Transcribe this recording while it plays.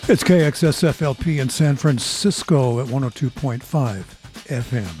It's KXSFLP in San Francisco at 102.5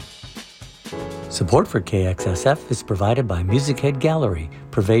 FM. Support for KXSF is provided by Music Head Gallery,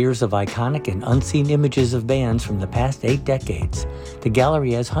 purveyors of iconic and unseen images of bands from the past 8 decades. The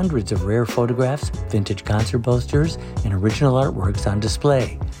gallery has hundreds of rare photographs, vintage concert posters, and original artworks on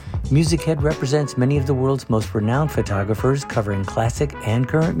display. Music Head represents many of the world's most renowned photographers covering classic and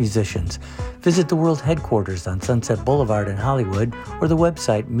current musicians. Visit the world headquarters on Sunset Boulevard in Hollywood or the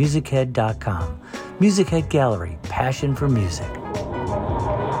website musichead.com. Music Head Gallery, passion for music.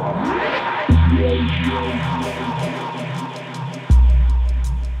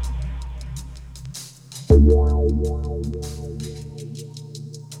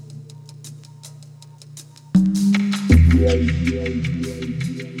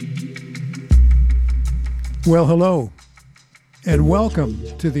 Well, hello, and welcome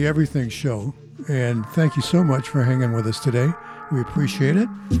to the Everything Show, and thank you so much for hanging with us today. We appreciate it.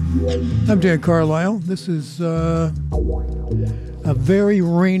 I'm Dan Carlisle. This is a very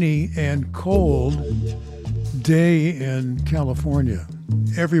rainy and cold day in California,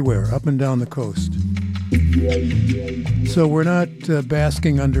 everywhere, up and down the coast. So we're not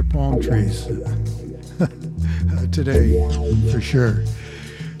basking under palm trees today, for sure.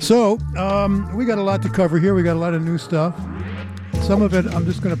 So, we got a lot to cover here. We got a lot of new stuff. Some of it I'm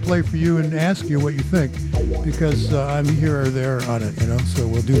just going to play for you and ask you what you think, because I'm here or there on it, so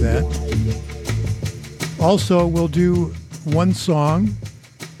we'll do that. Also, we'll do one song,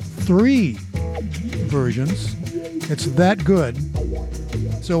 3 versions. It's that good.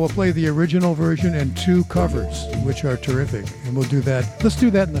 So we'll play the original version and 2 covers, which are terrific. And we'll do that. Let's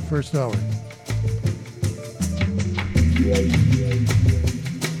do that in the first hour.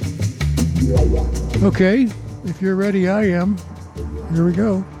 Okay, if you're ready, I am. Here we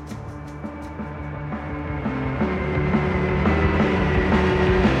go.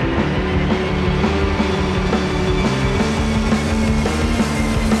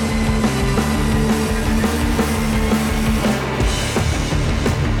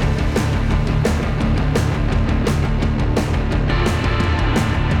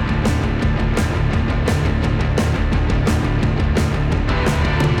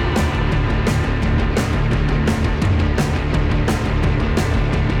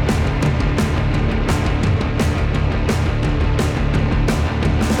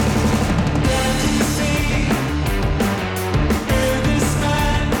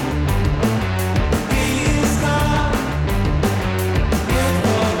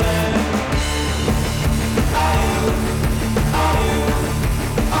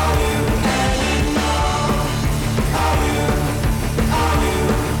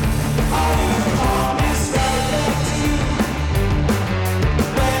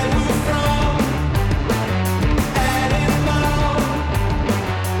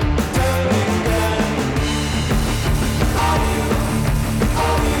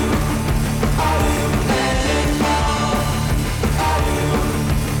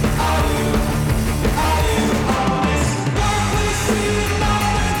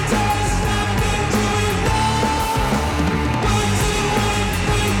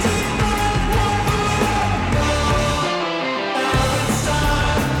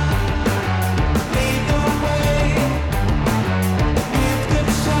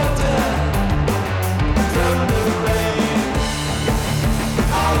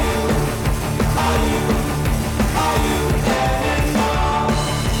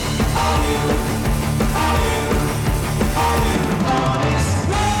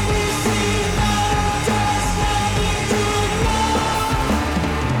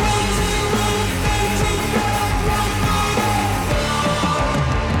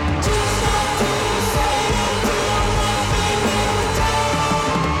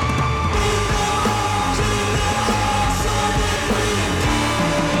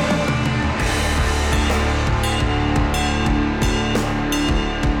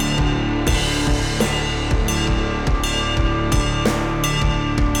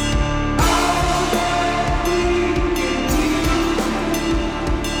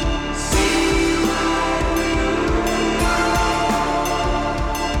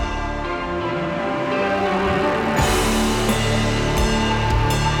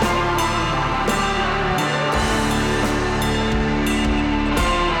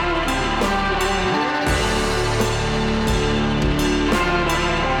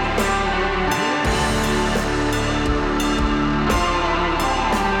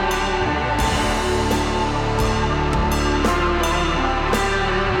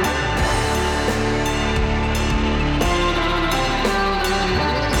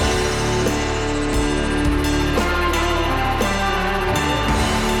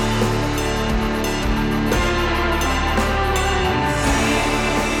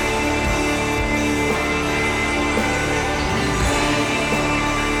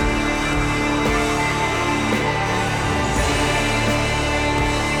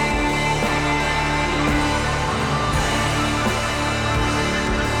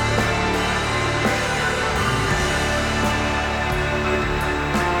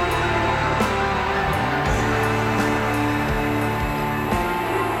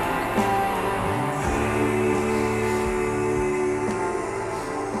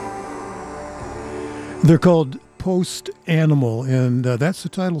 They're called Post Animal, and that's the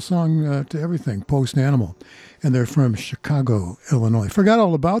title song to everything, Post Animal. And they're from Chicago, Illinois. Forgot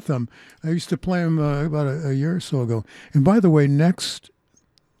all about them. I used to play them about a year or so ago. And by the way, next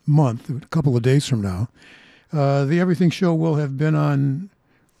month, a couple of days from now, the Everything Show will have been on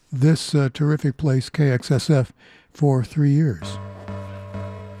this terrific place, KXSF, for 3 years.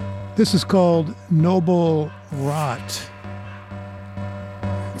 This is called Noble Rot.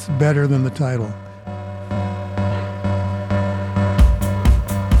 It's better than the title.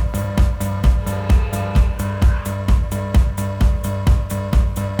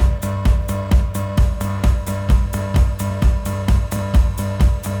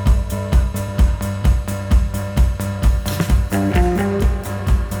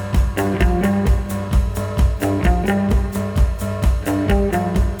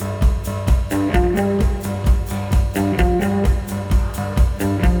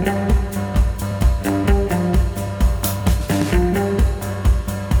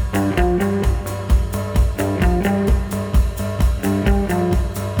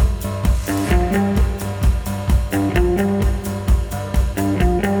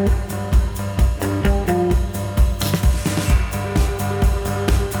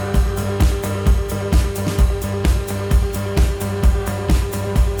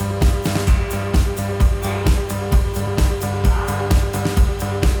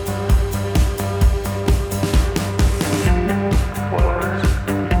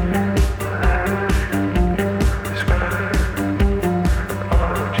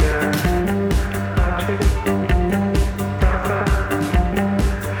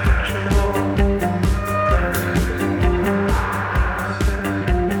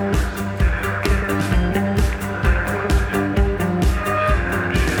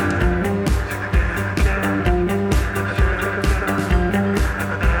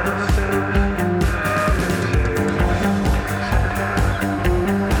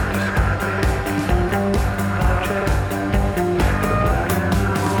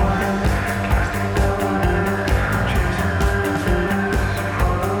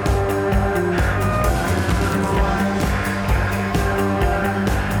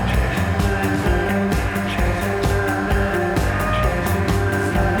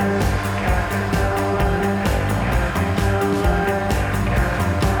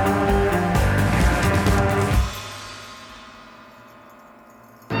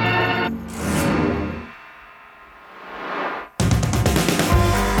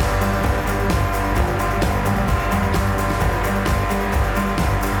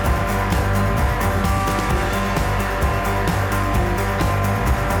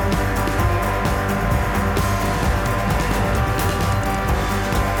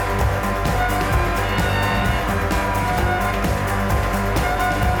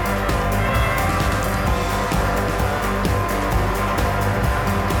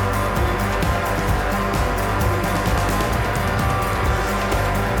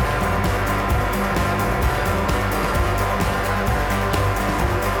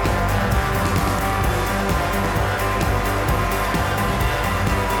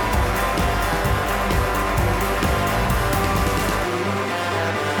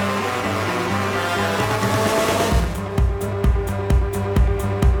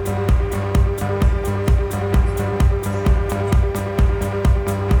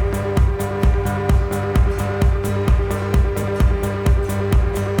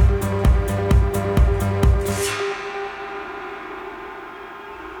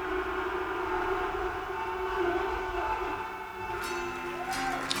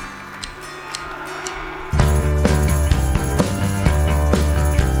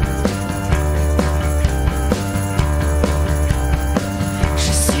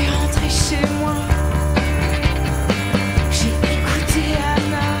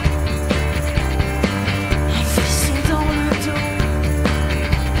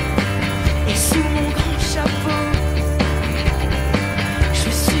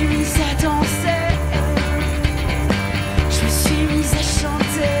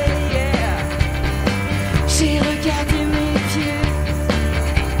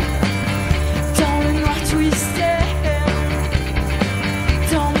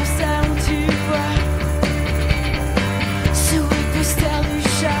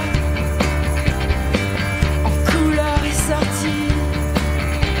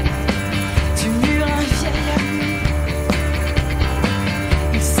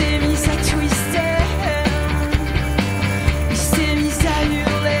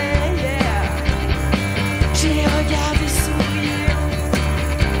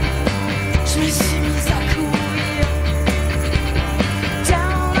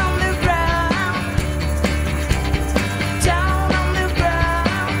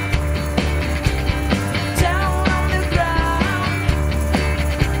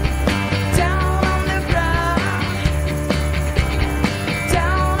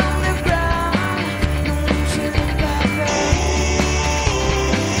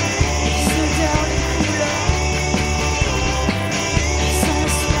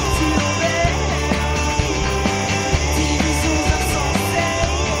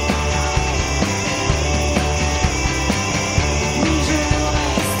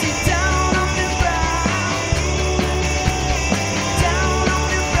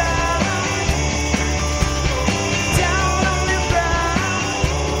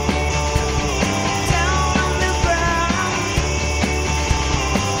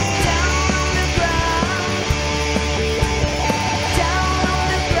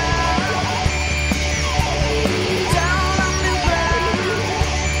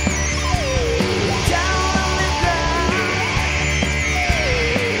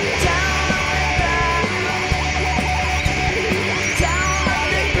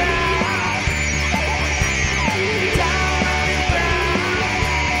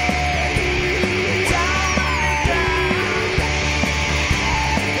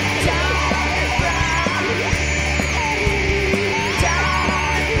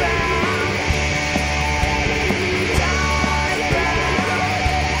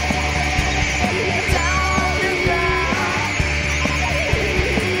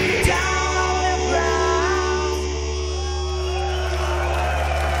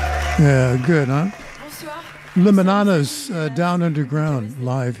 Yeah, good, huh? Limonana's Down Underground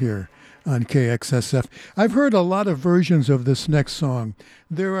live here on KXSF. I've heard a lot of versions of this next song.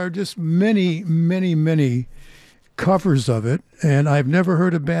 There are just many, many, many covers of it, and I've never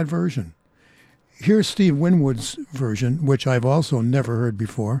heard a bad version. Here's Steve Winwood's version, which I've also never heard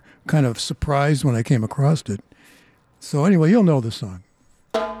before. Kind of surprised when I came across it. So anyway, you'll know the song.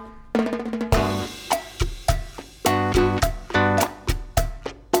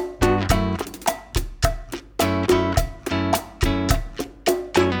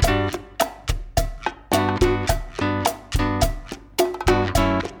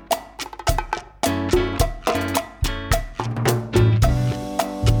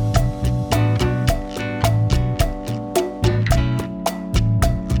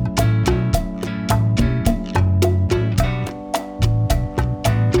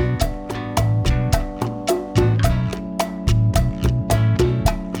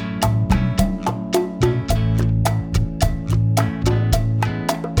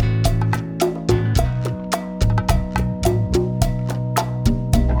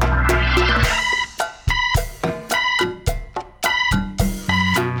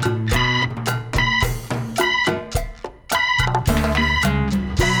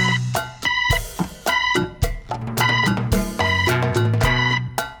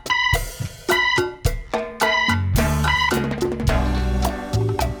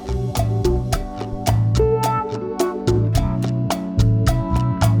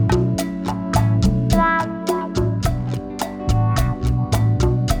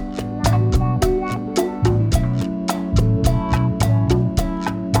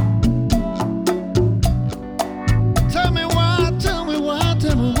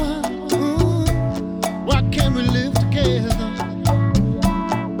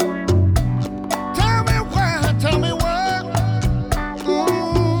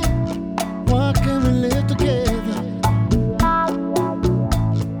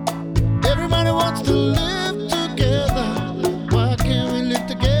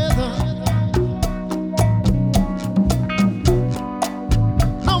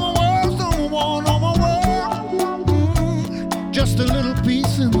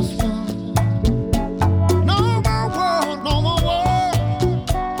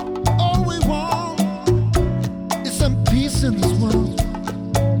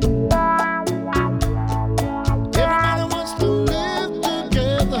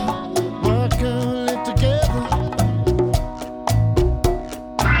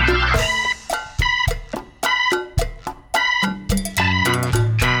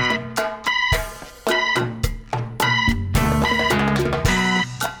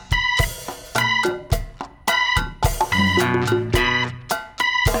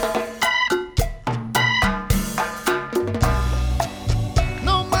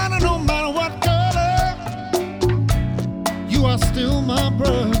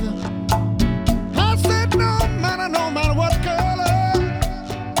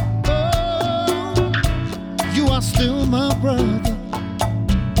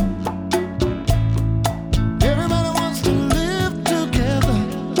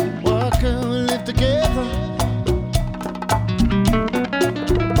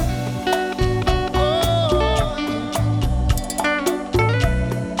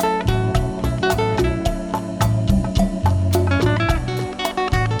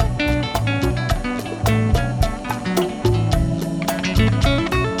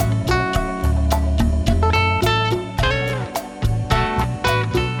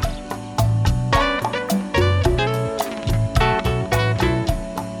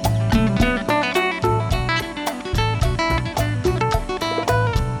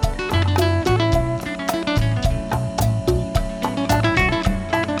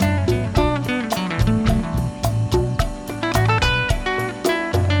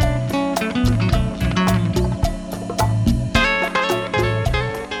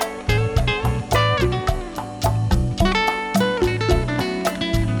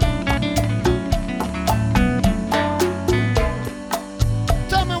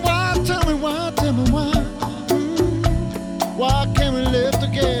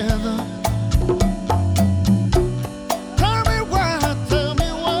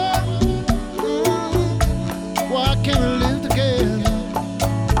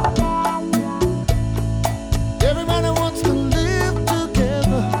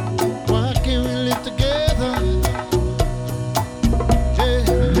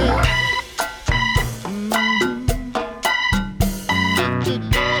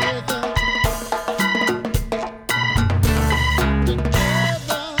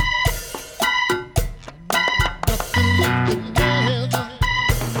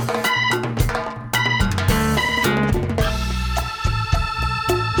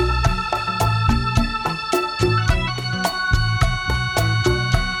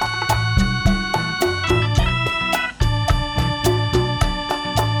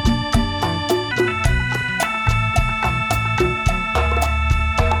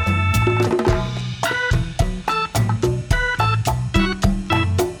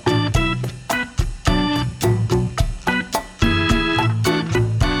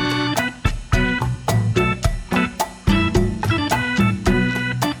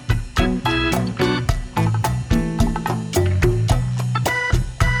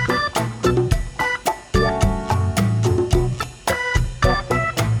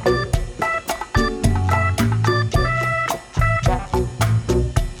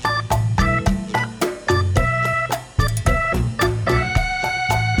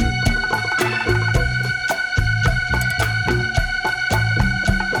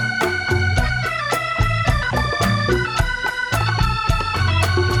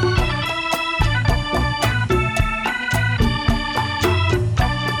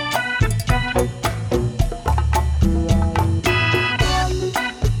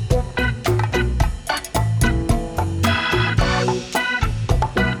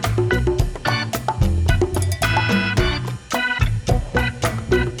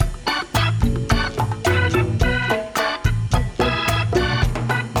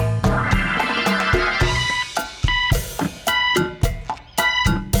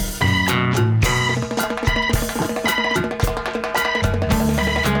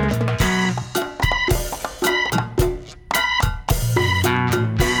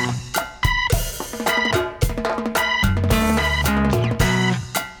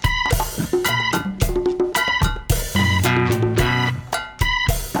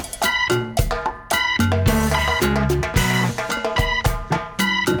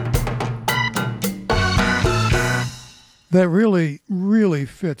 That really, really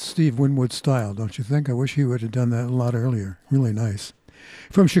fits Steve Winwood's style, don't you think? I wish he would have done that a lot earlier. Really nice.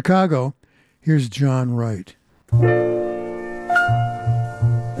 From Chicago, here's John Wright.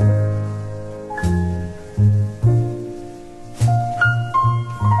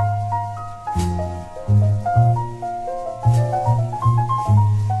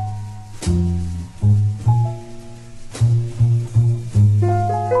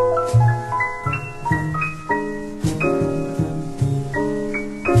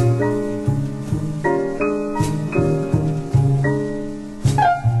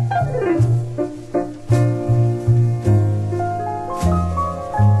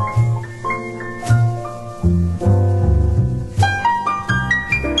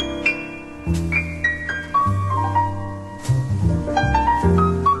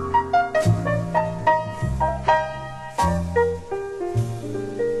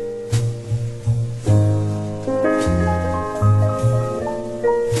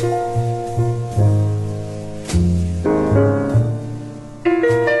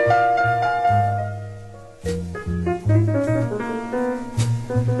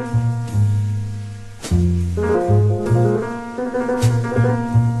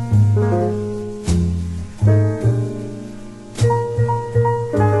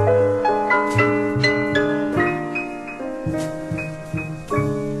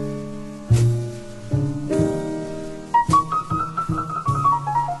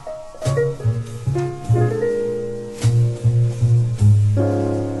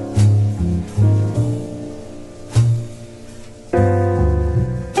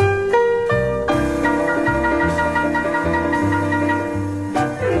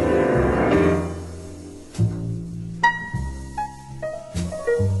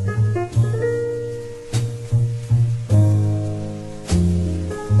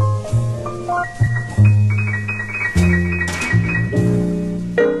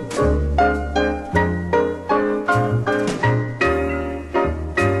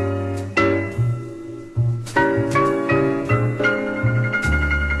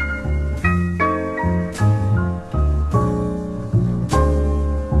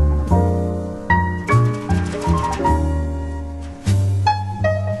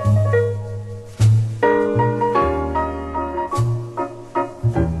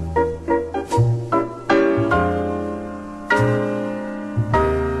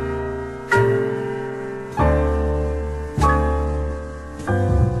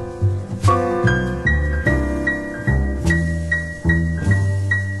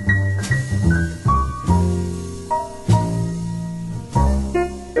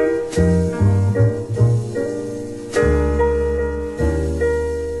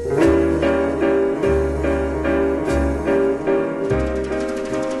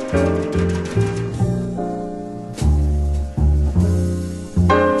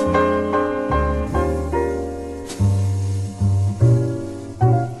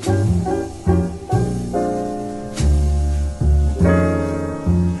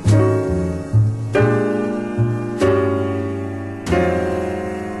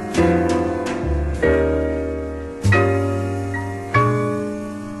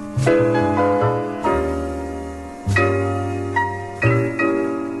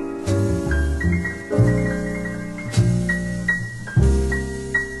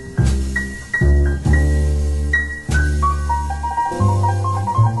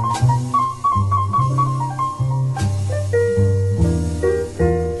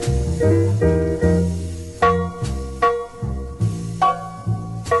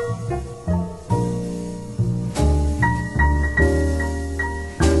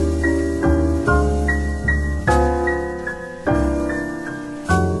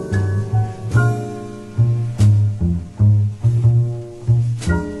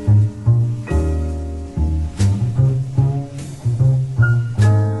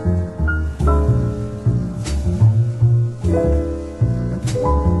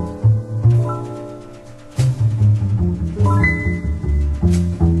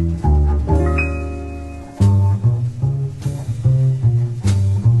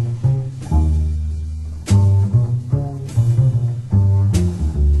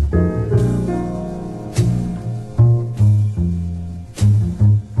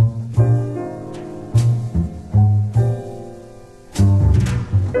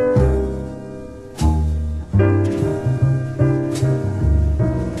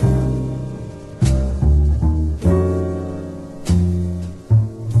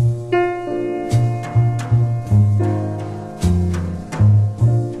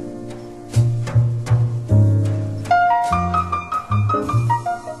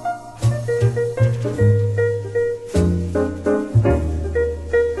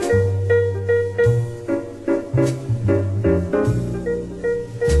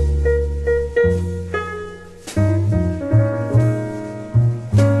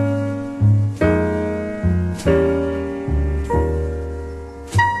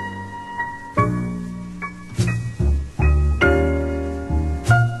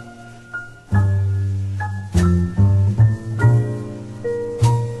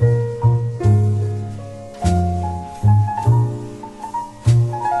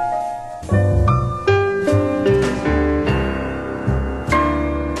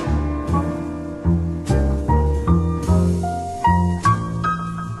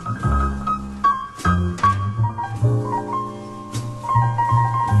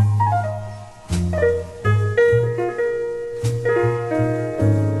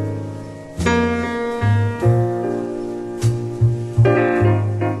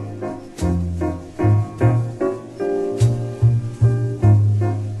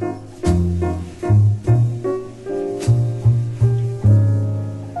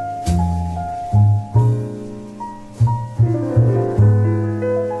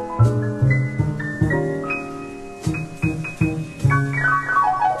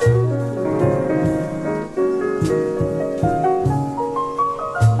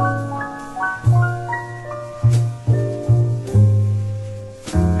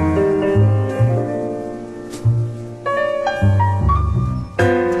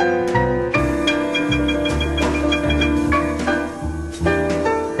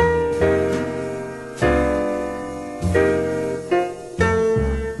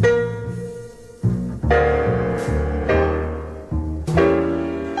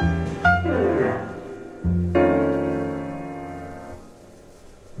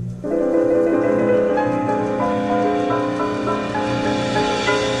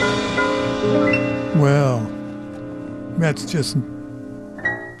 Well, that's just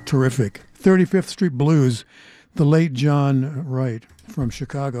terrific. 35th Street Blues, the late John Wright from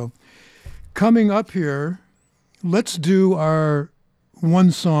Chicago. Coming up here, let's do our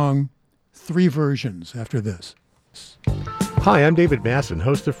one song, 3 versions after this. Hi, I'm David Masson,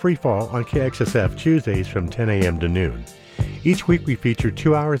 host of Free Fall on KXSF Tuesdays from 10 a.m. to noon. Each week we feature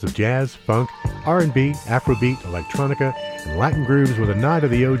 2 hours of jazz, funk, R&B, Afrobeat, electronica, and Latin grooves with a nod to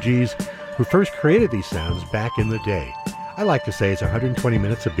the OGs who first created these sounds back in the day. I like to say it's 120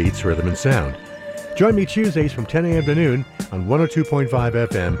 minutes of beats, rhythm, and sound. Join me Tuesdays from 10 a.m. to noon on 102.5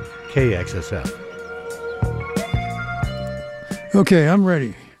 FM KXSF. Okay, I'm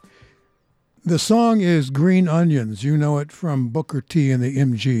ready. The song is Green Onions. You know it from Booker T and the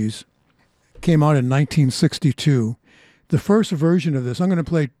MGs. Came out in 1962. The first version of this, I'm going to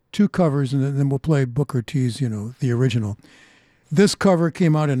play 2 covers and then we'll play Booker T's, the original. This cover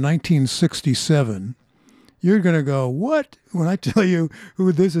came out in 1967. You're going to go, what? When I tell you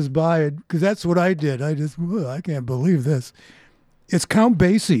who this is by, because that's what I did. I can't believe this. It's Count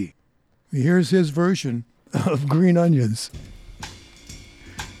Basie. Here's his version of Green Onions.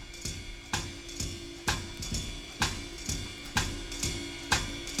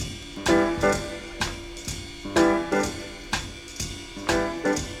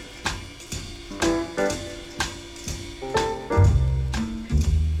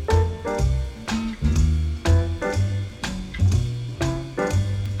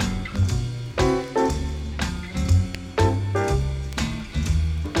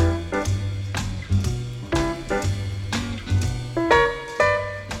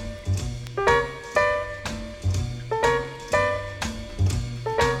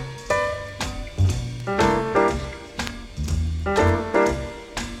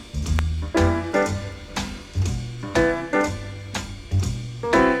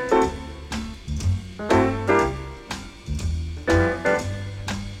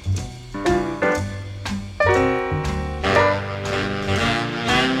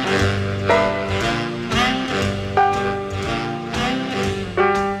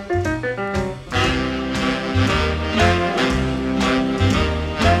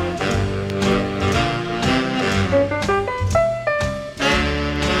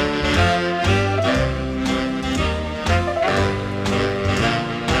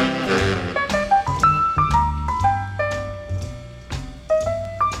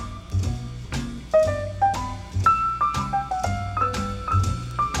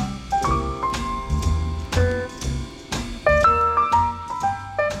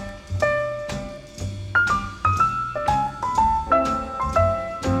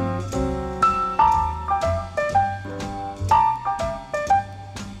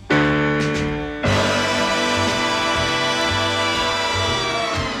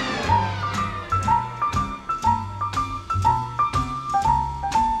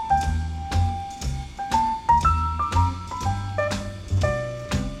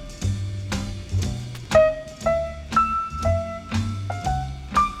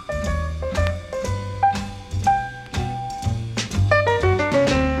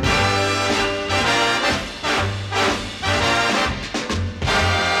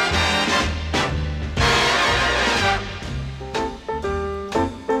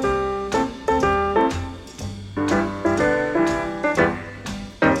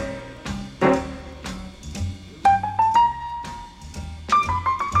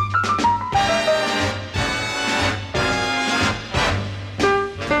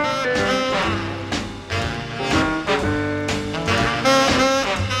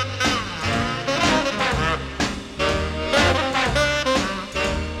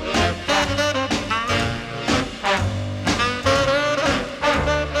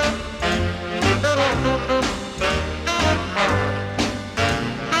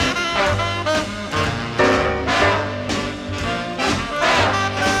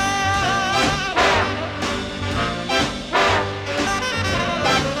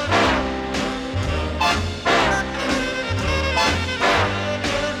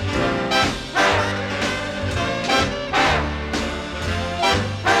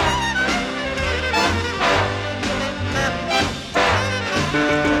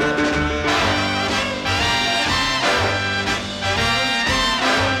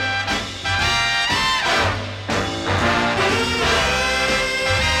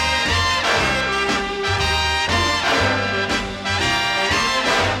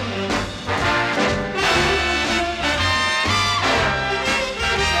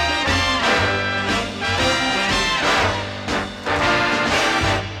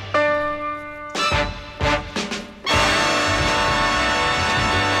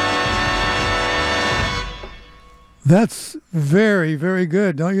 That's very, very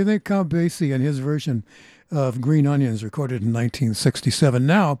good. Don't you think? Count Basie and his version of Green Onions, recorded in 1967.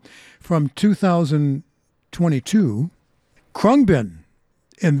 Now, from 2022, Khruangbin.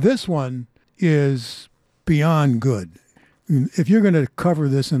 And this one is beyond good. If you're going to cover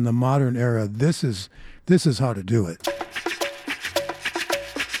this in the modern era, this is how to do it.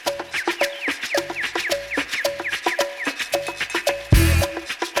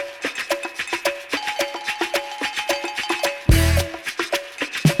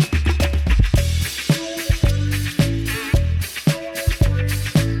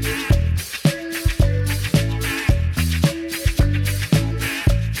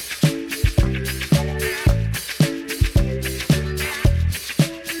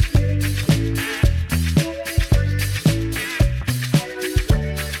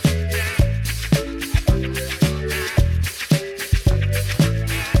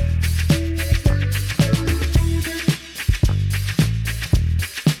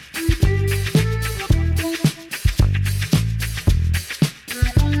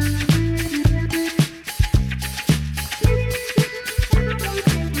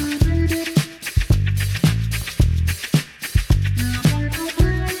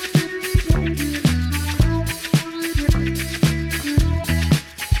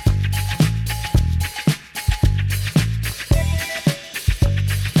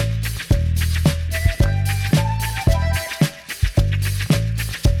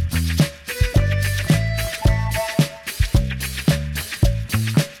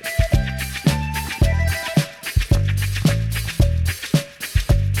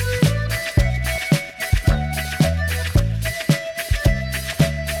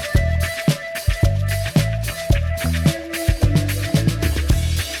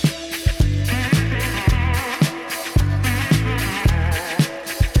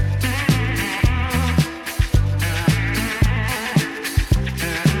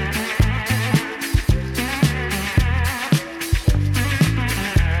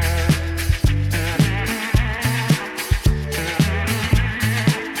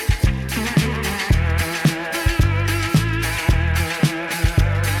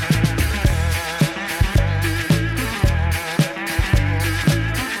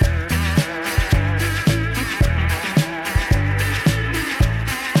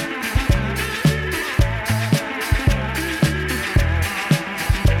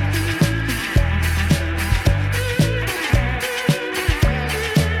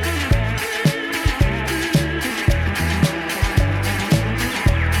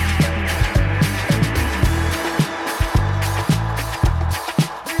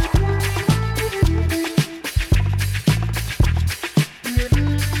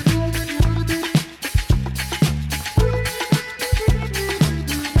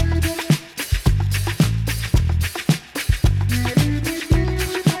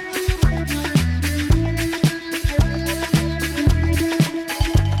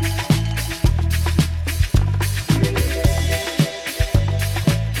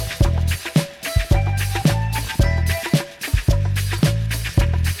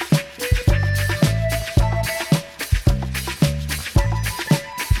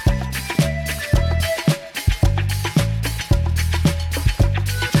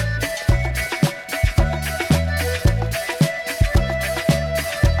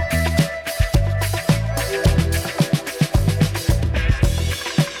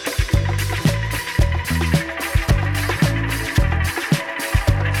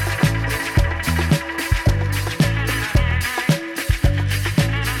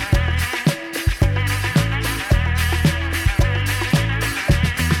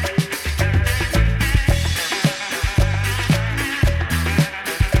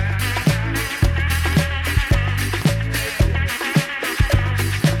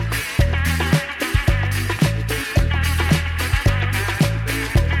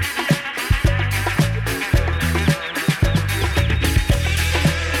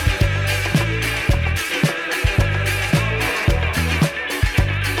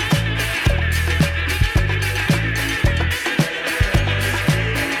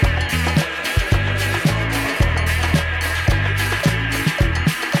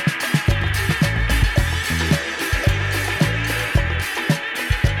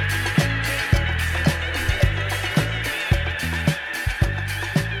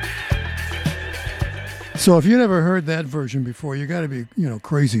 So if you never heard that version before, you got to be,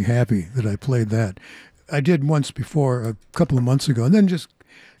 crazy happy that I played that. I did once before, a couple of months ago, and then just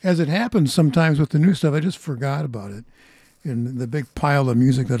as it happens sometimes with the new stuff, I just forgot about it. in the big pile of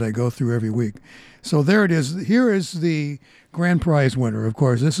music that I go through every week. So there it is. Here is the grand prize winner, of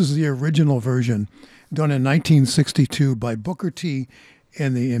course. This is the original version done in 1962 by Booker T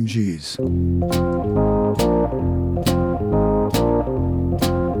and the MGs.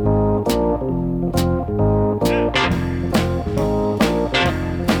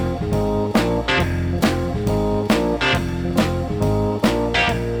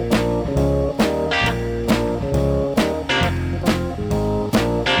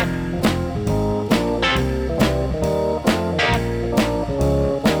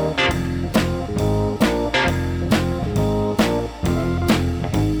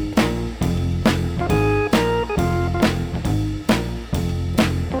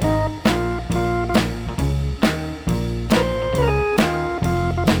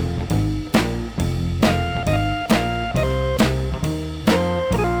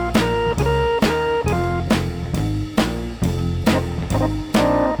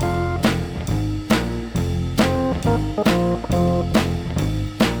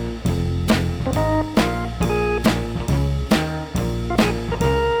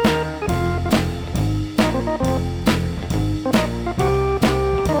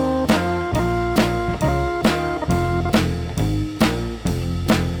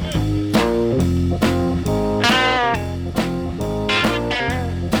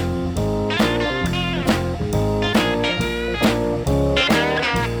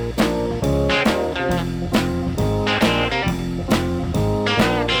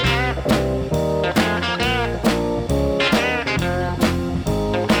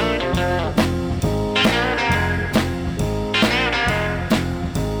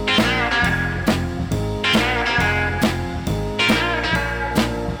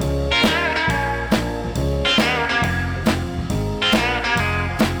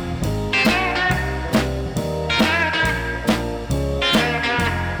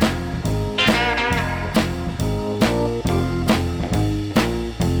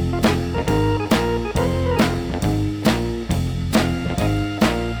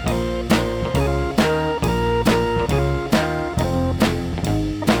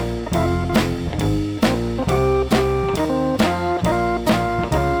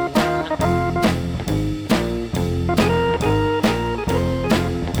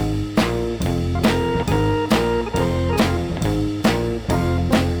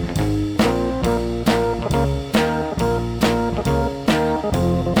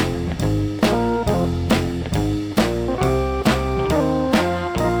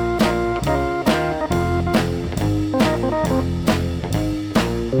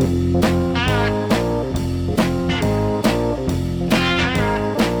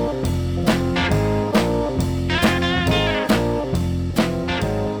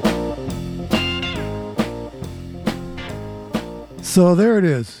 So there it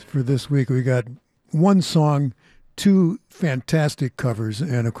is for this week. We got one song, two fantastic covers,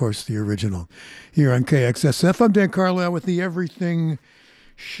 and of course the original here on KXSF. I'm Dan Carlisle with the Everything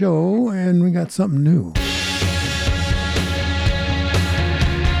Show, and we got something new.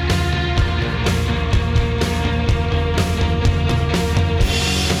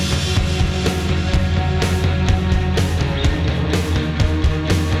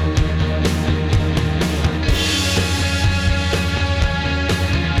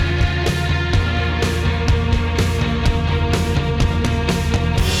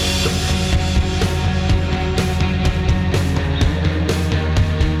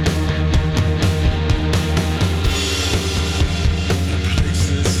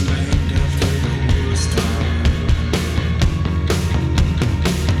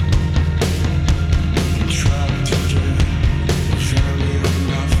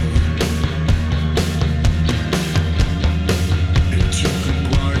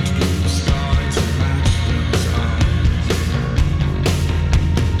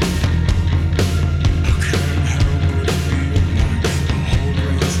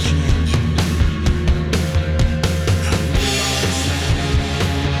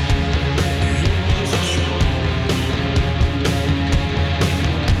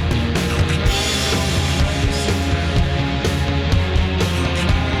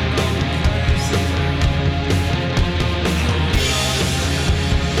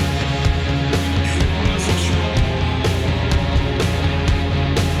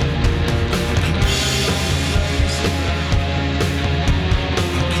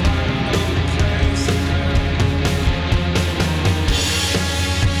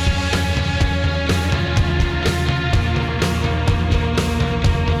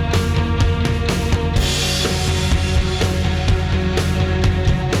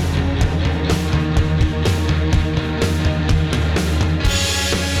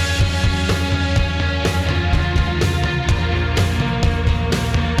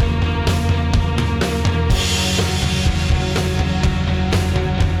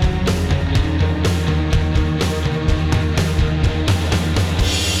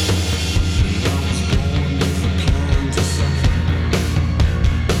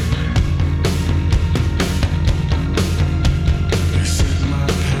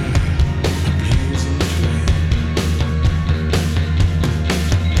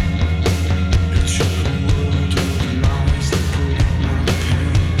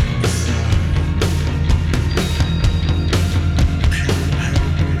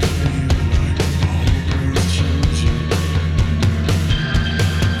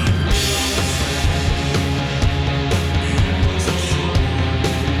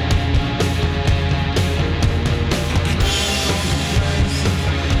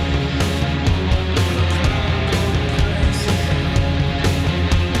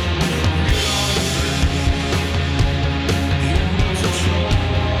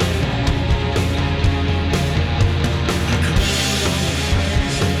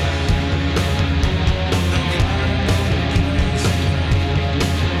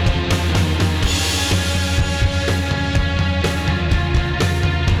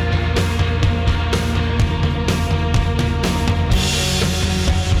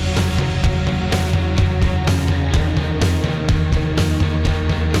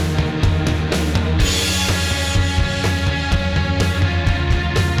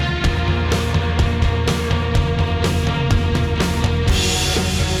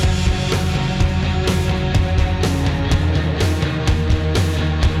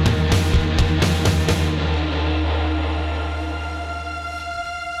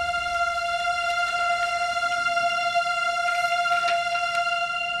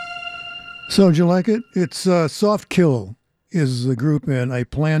 So, did you like it? It's Soft Kill is the group, and I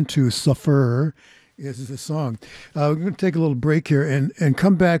Plan to Suffer is the song. We're going to take a little break here and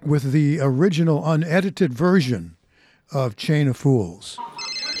come back with the original unedited version of Chain of Fools.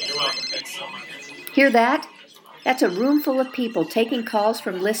 Hear that? That's a room full of people taking calls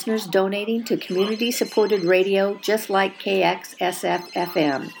from listeners donating to community-supported radio just like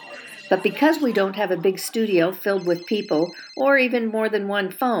KXSF-FM. But because we don't have a big studio filled with people, or even more than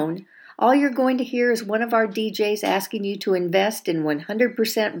one phone, all you're going to hear is one of our DJs asking you to invest in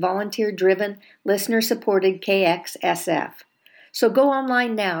 100% volunteer-driven, listener-supported KXSF. So go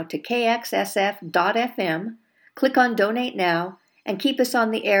online now to kxsf.fm, click on Donate Now, and keep us on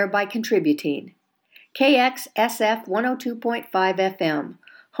the air by contributing. KXSF 102.5 FM,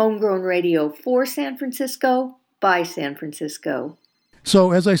 homegrown radio for San Francisco, by San Francisco.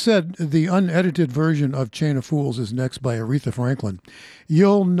 So, as I said, the unedited version of Chain of Fools is next by Aretha Franklin.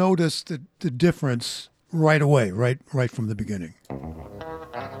 You'll notice the difference right away, right from the beginning.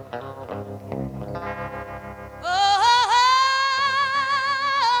 Oh,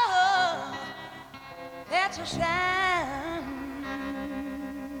 that's a sound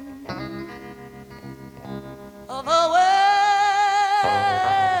of a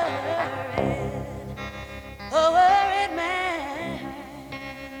worried man.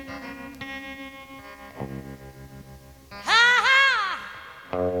 Ha ha,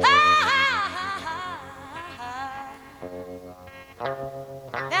 ha ha, ha.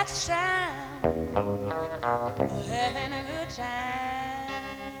 That's a sound of having a good time.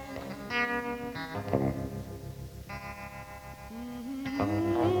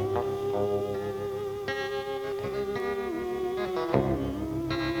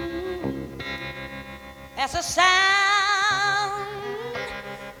 That's a sound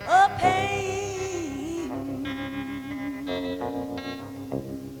of pain.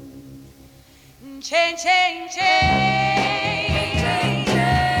 Chain, chain, chain.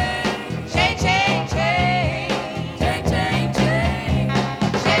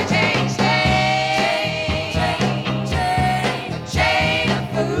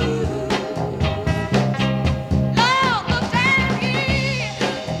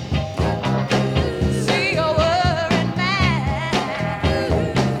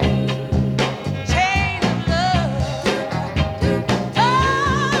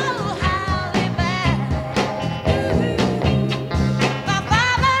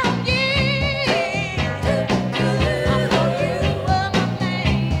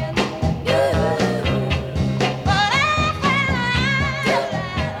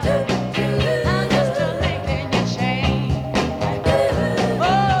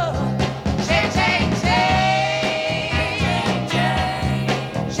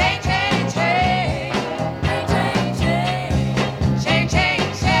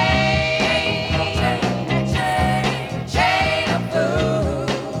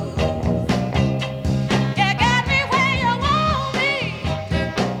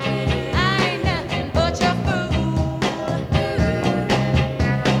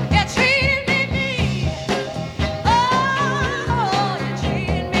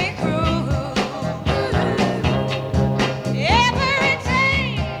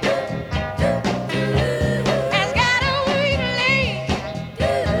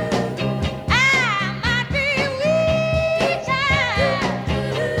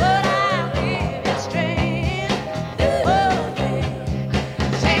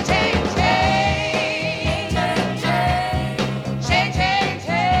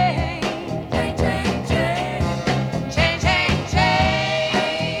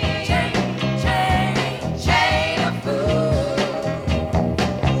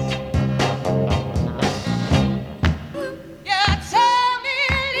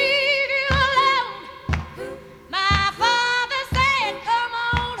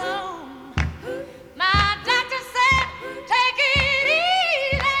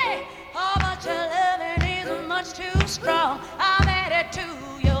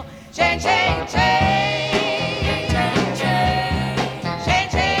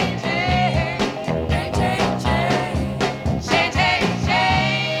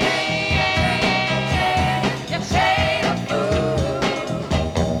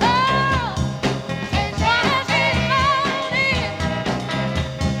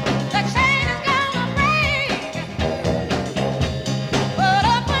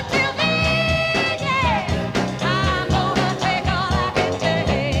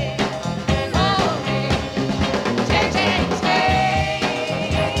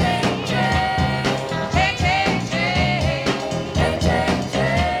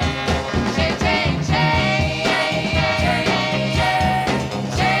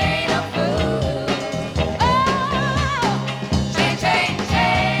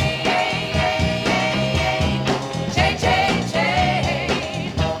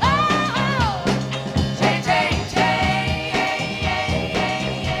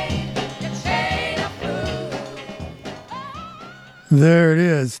 There it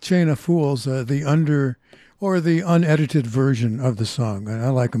is, Chain of Fools, the unedited version of the song. I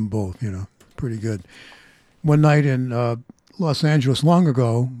like them both, pretty good. One night in Los Angeles, long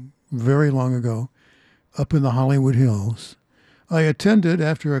ago, very long ago, up in the Hollywood Hills, I attended,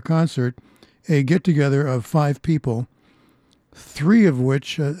 after a concert, a get-together of 5 people, 3 of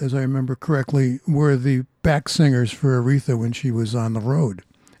which, as I remember correctly, were the back singers for Aretha when she was on the road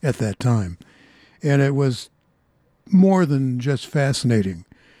at that time. And it was more than just fascinating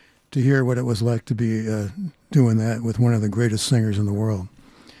to hear what it was like to be doing that with one of the greatest singers in the world.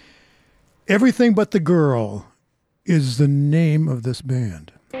 Everything But the Girl is the name of this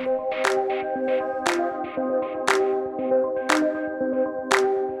band.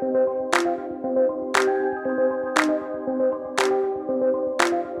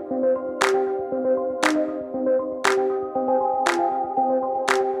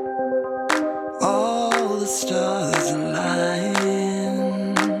 All the stars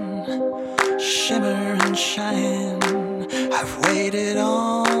align, shimmer and shine. I've waited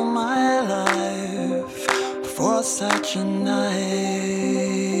all my life for such a night.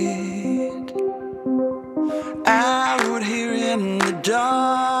 Out here in the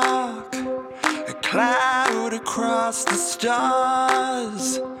dark, a cloud across the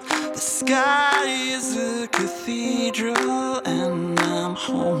stars. The sky is a cathedral and I'm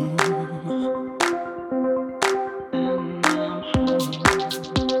home.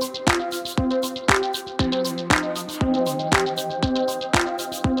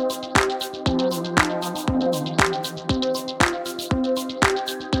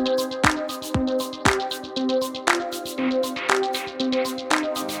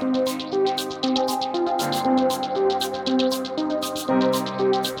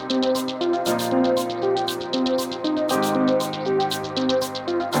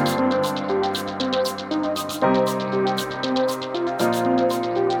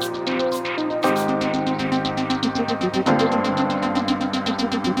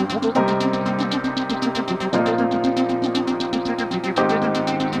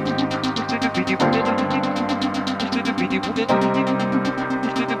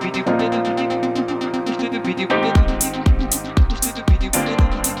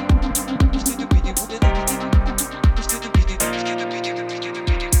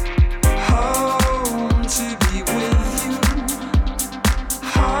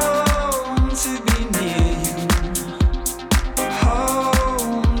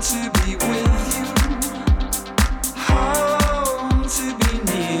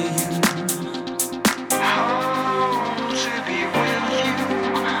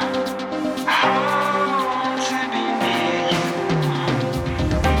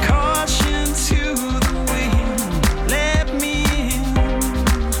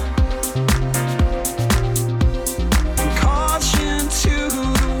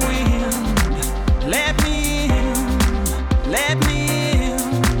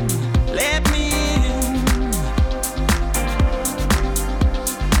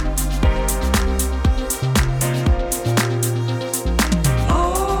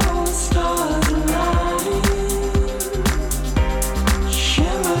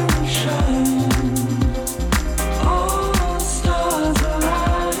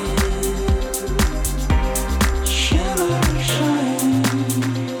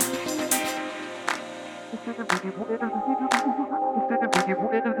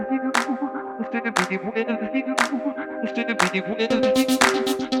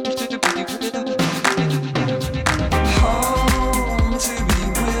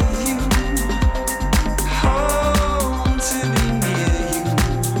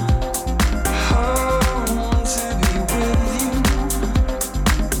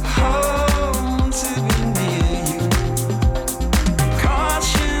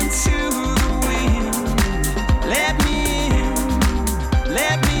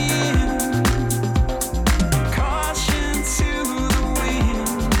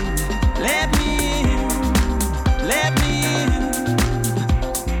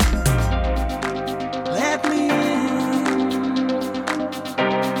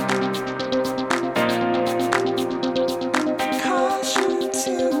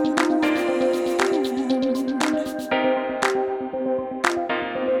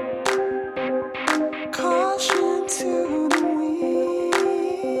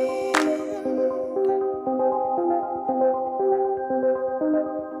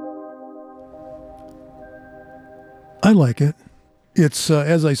 I like it. It's,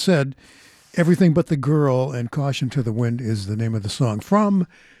 as I said, Everything But the Girl and Caution to the Wind is the name of the song. From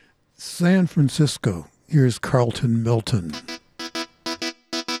San Francisco, here's Carlton Milton.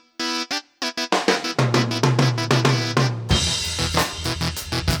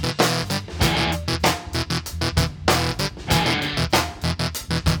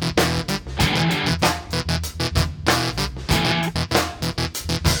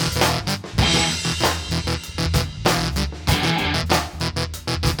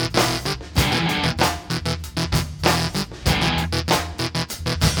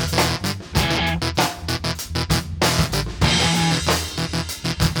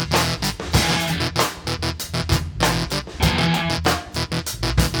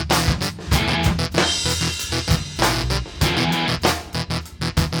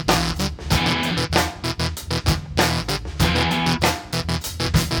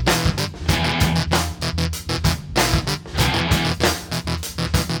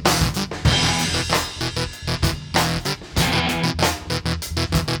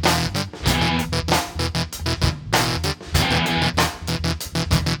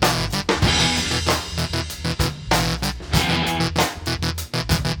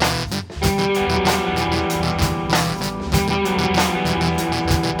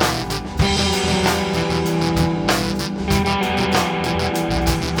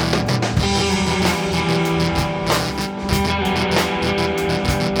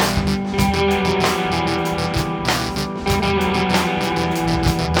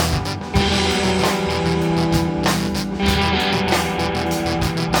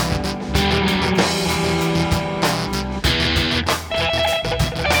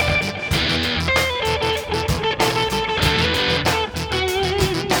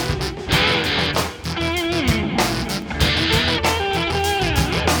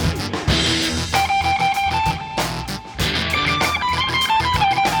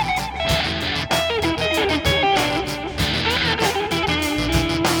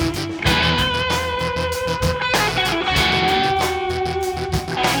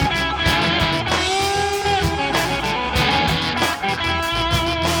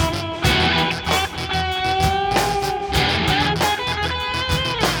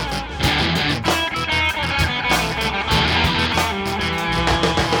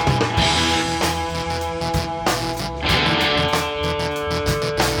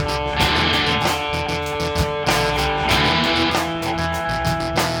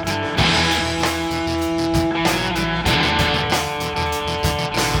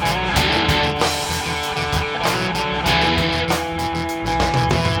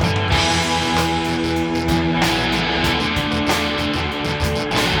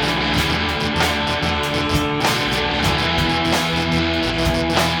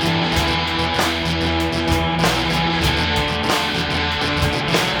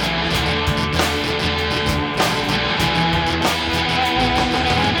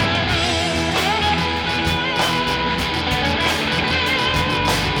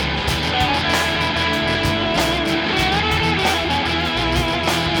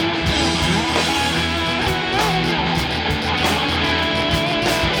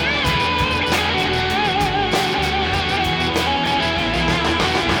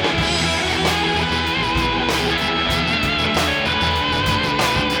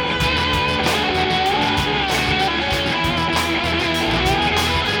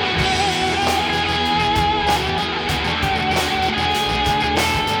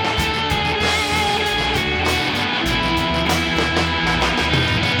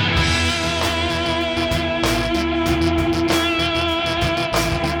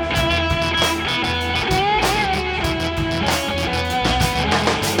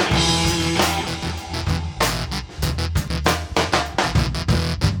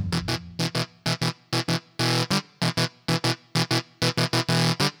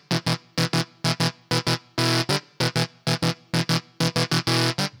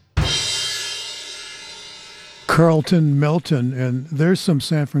 Carlton Melton, and there's some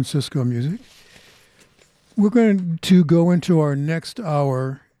San Francisco music. We're going to go into our next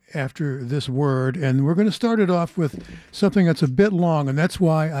hour after this word, and we're going to start it off with something that's a bit long, and that's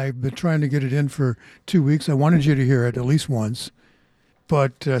why I've been trying to get it in for 2 weeks. I wanted you to hear it at least once,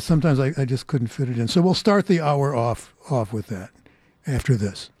 but sometimes I just couldn't fit it in. So we'll start the hour off with that after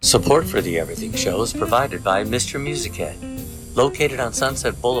this. Support for the Everything Show is provided by Mr. Music Head. Located on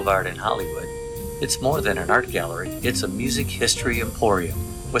Sunset Boulevard in Hollywood, it's more than an art gallery, it's a music history emporium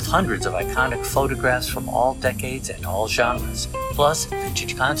with hundreds of iconic photographs from all decades and all genres, plus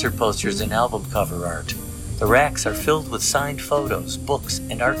vintage concert posters and album cover art. The racks are filled with signed photos, books,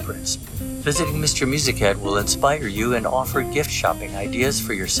 and art prints. Visiting Mr. Music Head will inspire you and offer gift shopping ideas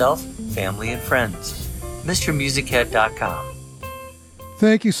for yourself, family, and friends. MrMusicHead.com.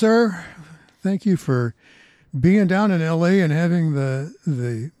 Thank you, sir. Thank you for being down in L.A. and having the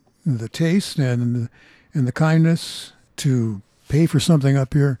taste and the kindness to pay for something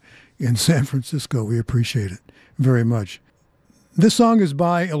up here in San Francisco. We appreciate it very much. This song is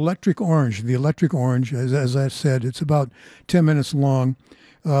by Electric Orange. The Electric Orange, as I said, it's about 10 minutes long.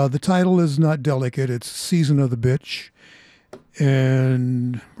 The title is not delicate. It's Season of the Bitch.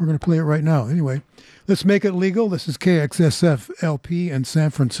 And we're going to play it right now. Anyway, let's make it legal. This is KXSF LP in San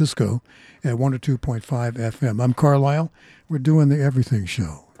Francisco at 102.5 FM. I'm Carlisle. We're doing the Everything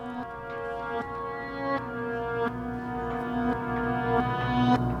Show.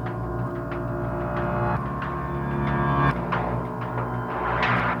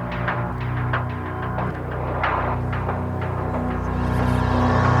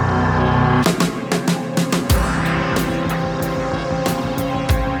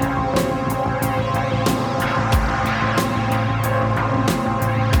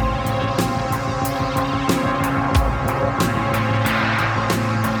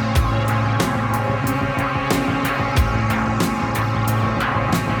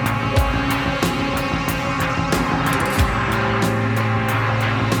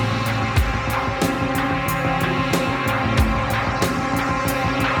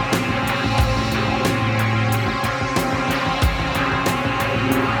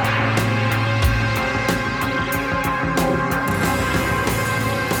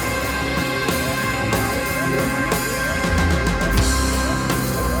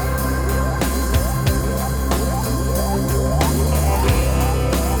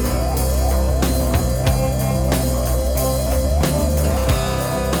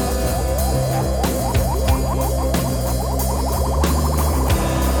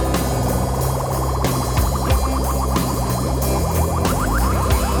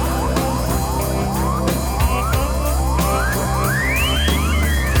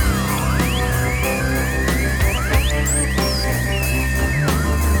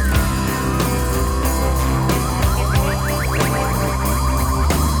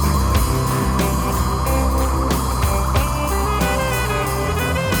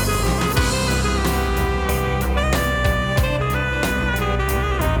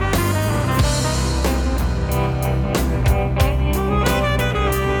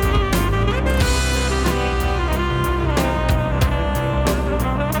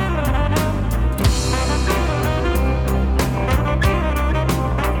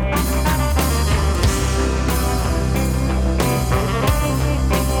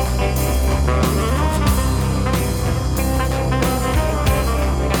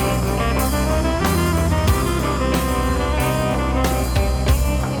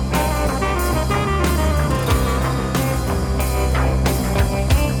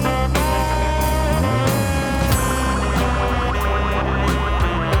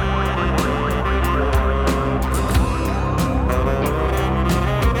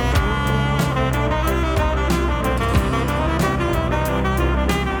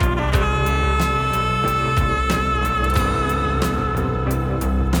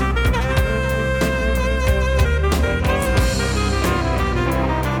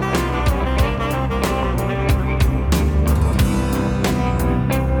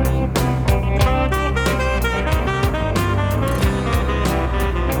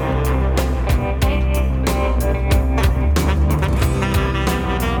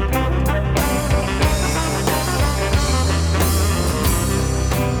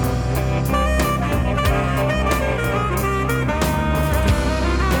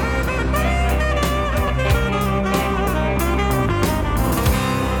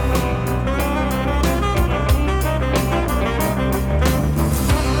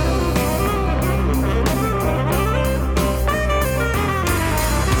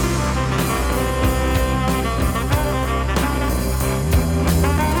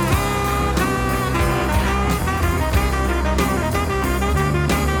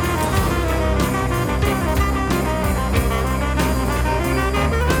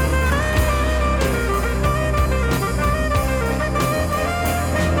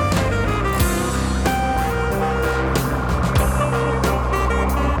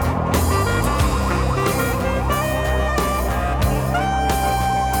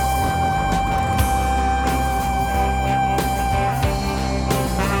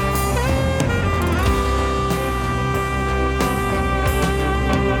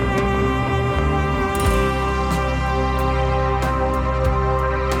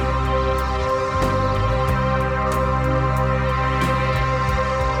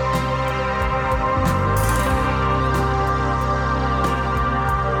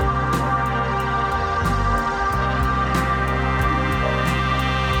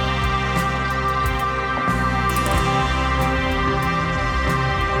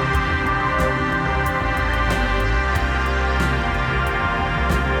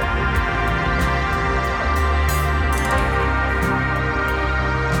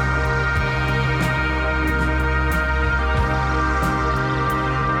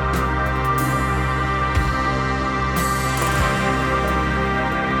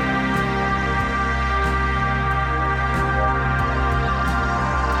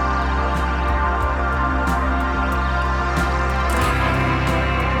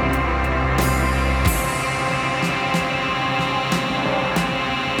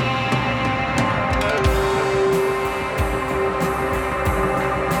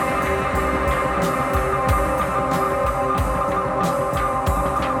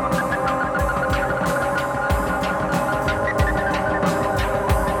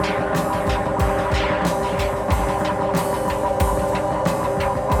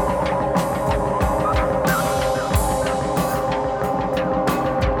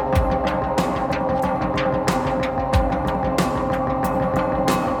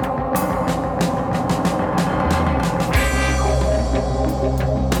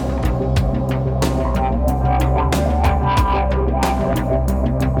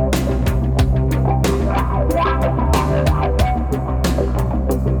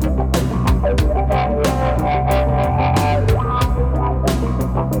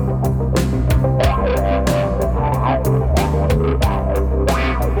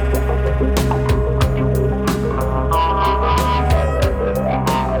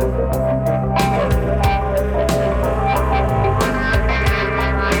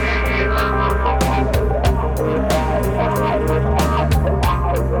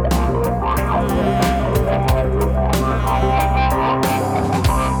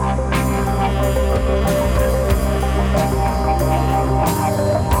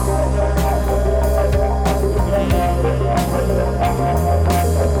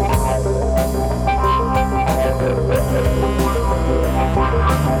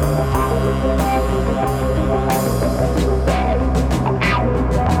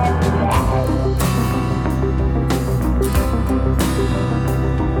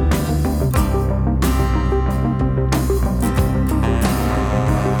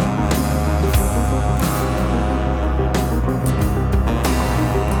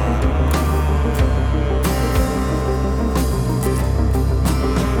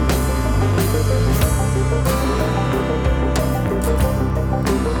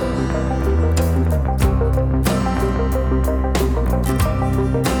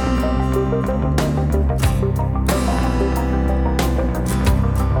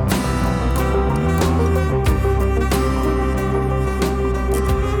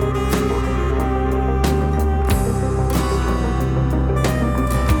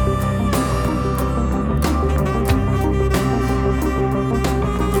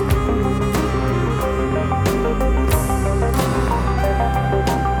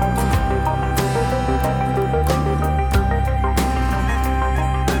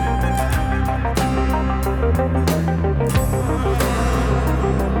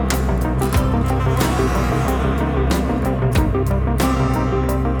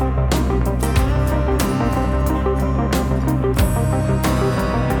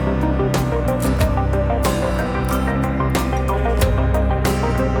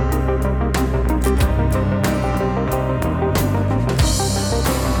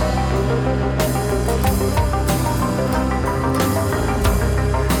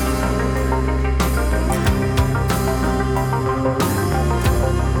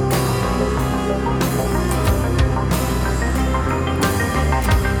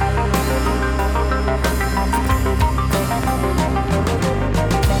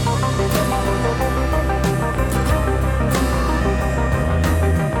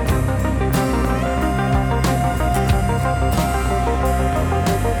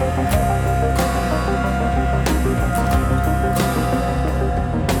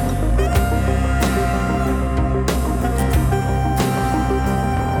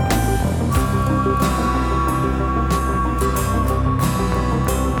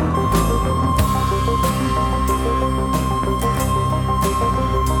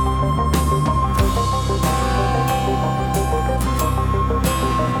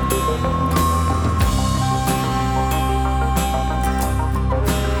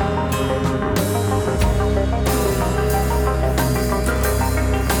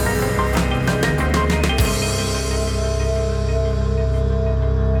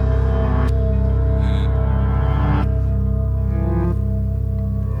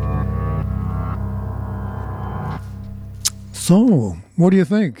 So, what do you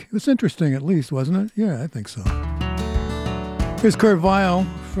think? It was interesting at least, wasn't it? Yeah, I think so. Here's Kurt Vile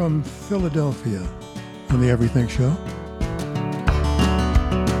from Philadelphia on the Everything Show.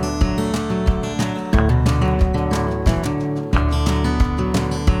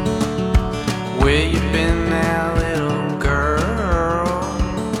 Where you been now, little girl?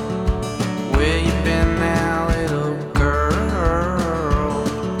 Where you been now, little girl?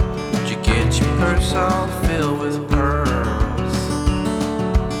 Did you get your purse all filled with pearls?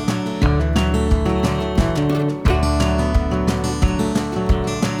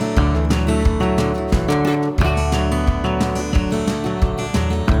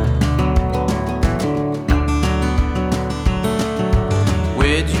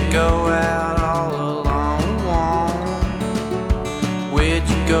 Where'd you go out all alone? Where'd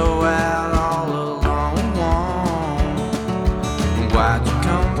you go out all alone? And why'd you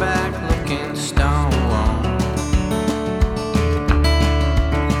come back looking stone?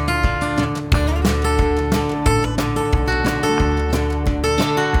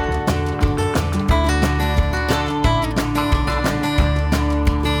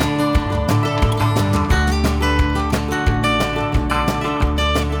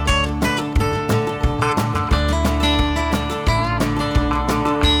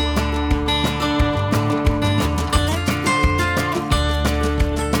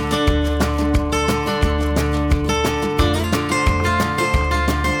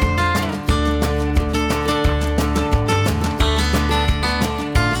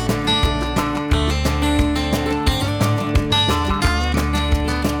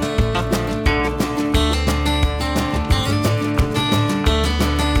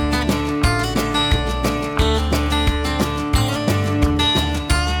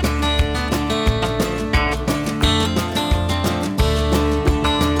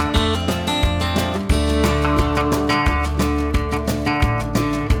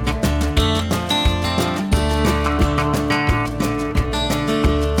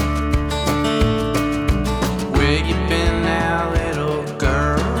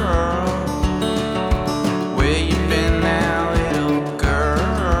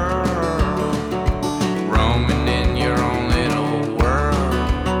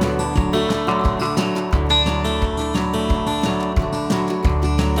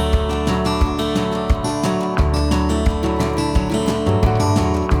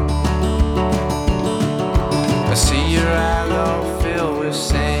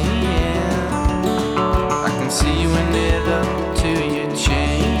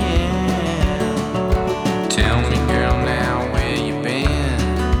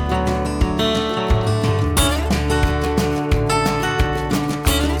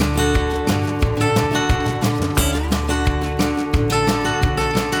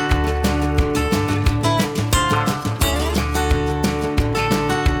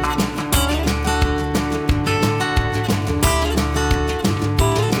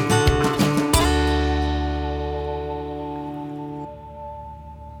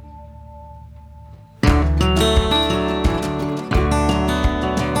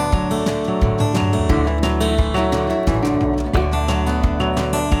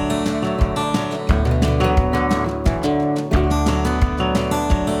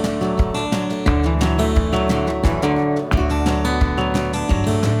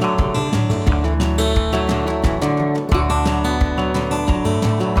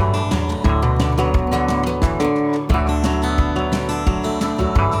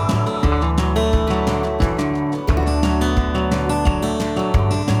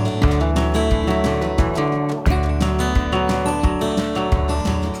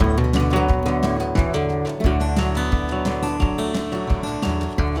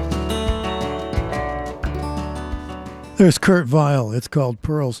 There's Kurt Weill. It's called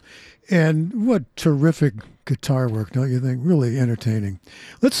Pearls. And what terrific guitar work, don't you think? Really entertaining.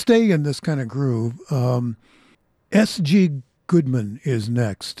 Let's stay in this kind of groove. S.G. Goodman is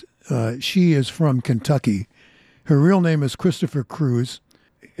next. She is from Kentucky. Her real name is Christopher Cruz.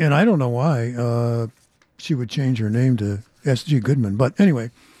 And I don't know why she would change her name to S.G. Goodman. But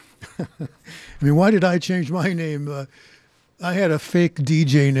anyway, I mean, why did I change my name? I had a fake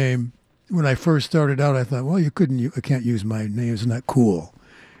DJ name. When I first started out, I thought, well, I can't use my name. Isn't that cool?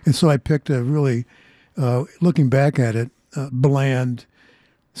 And so I picked a really, looking back at it, bland,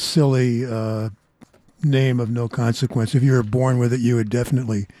 silly name of no consequence. If you were born with it, you would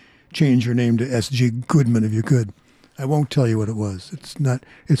definitely change your name to S.G. Goodman if you could. I won't tell you what it was.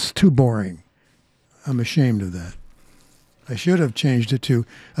 It's too boring. I'm ashamed of that. I should have changed it to,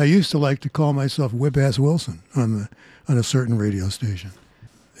 I used to like to call myself Whip-Ass Wilson on a certain radio station.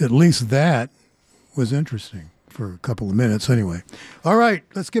 At least that was interesting for a couple of minutes anyway. All right,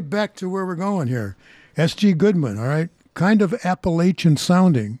 let's get back to where we're going here. S.G. Goodman, all right? Kind of Appalachian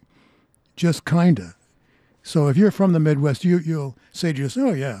sounding, just kinda. So if you're from the Midwest, you'll say to yourself,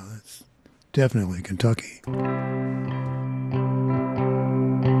 oh yeah, that's definitely Kentucky.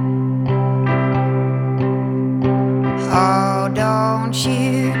 Oh, don't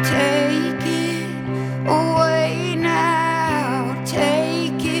you take it away now,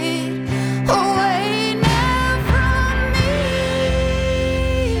 take it away now from me.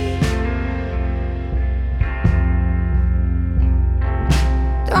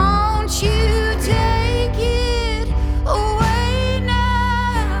 Don't you take it away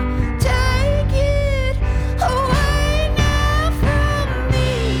now, take it away now from me.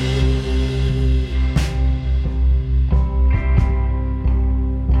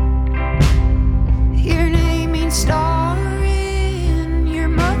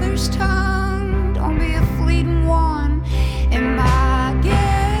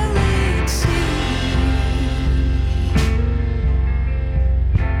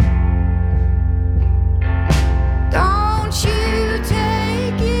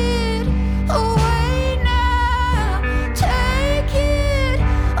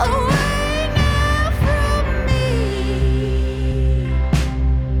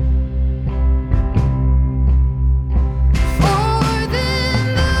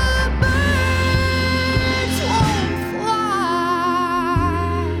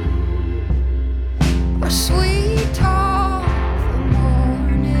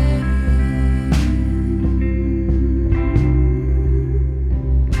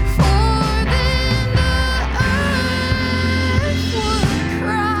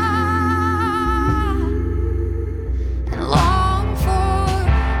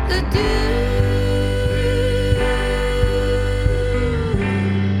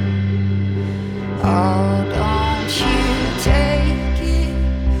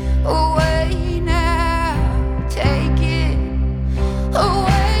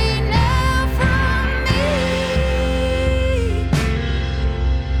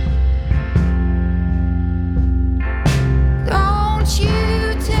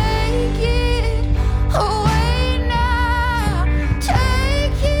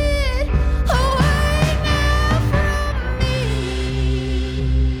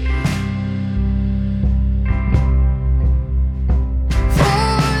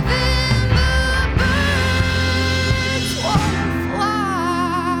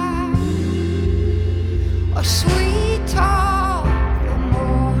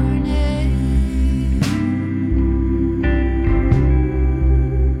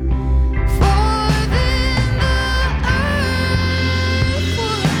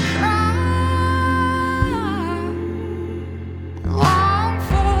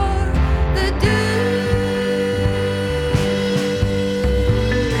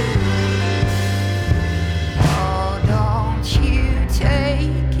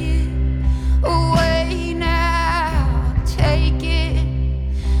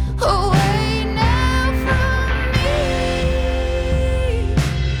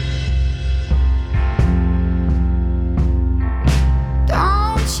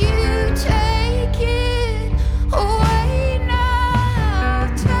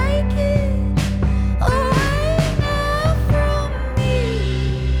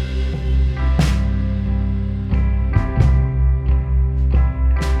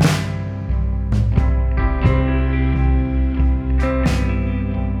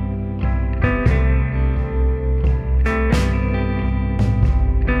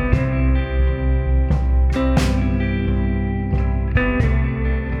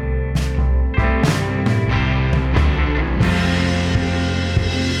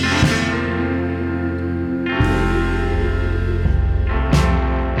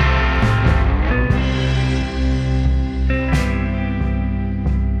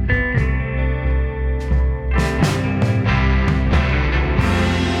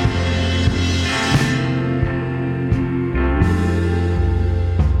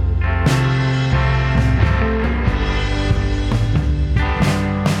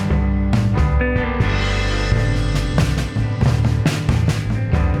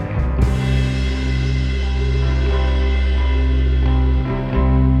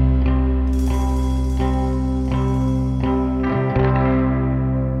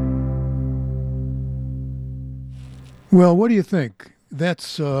 Well, what do you think?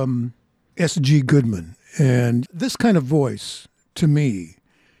 That's S.G. Goodman. And this kind of voice, to me,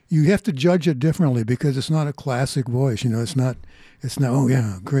 you have to judge it differently because it's not a classic voice. It's not, oh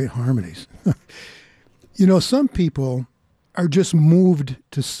yeah, great harmonies. Some people are just moved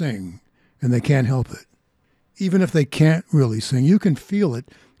to sing and they can't help it. Even if they can't really sing, you can feel it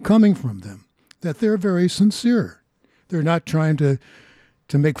coming from them, that they're very sincere. They're not trying to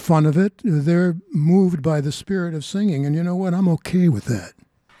make fun of it. They're moved by the spirit of singing. And you know what? I'm okay with that.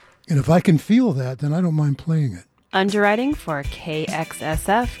 And if I can feel that, then I don't mind playing it. Underwriting for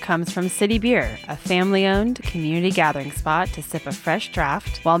KXSF comes from City Beer, a family-owned community gathering spot to sip a fresh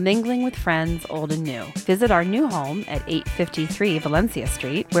draft while mingling with friends old and new. Visit our new home at 853 Valencia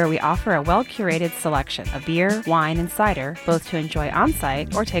Street, where we offer a well-curated selection of beer, wine, and cider, both to enjoy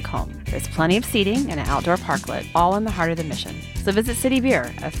on-site or take home. There's plenty of seating and an outdoor parklet, all in the heart of the Mission. So visit City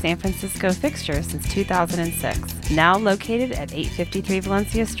Beer, a San Francisco fixture since 2006, now located at 853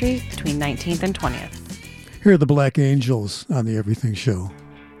 Valencia Street between 19th and 20th. Here are the Black Angels on the Everything Show.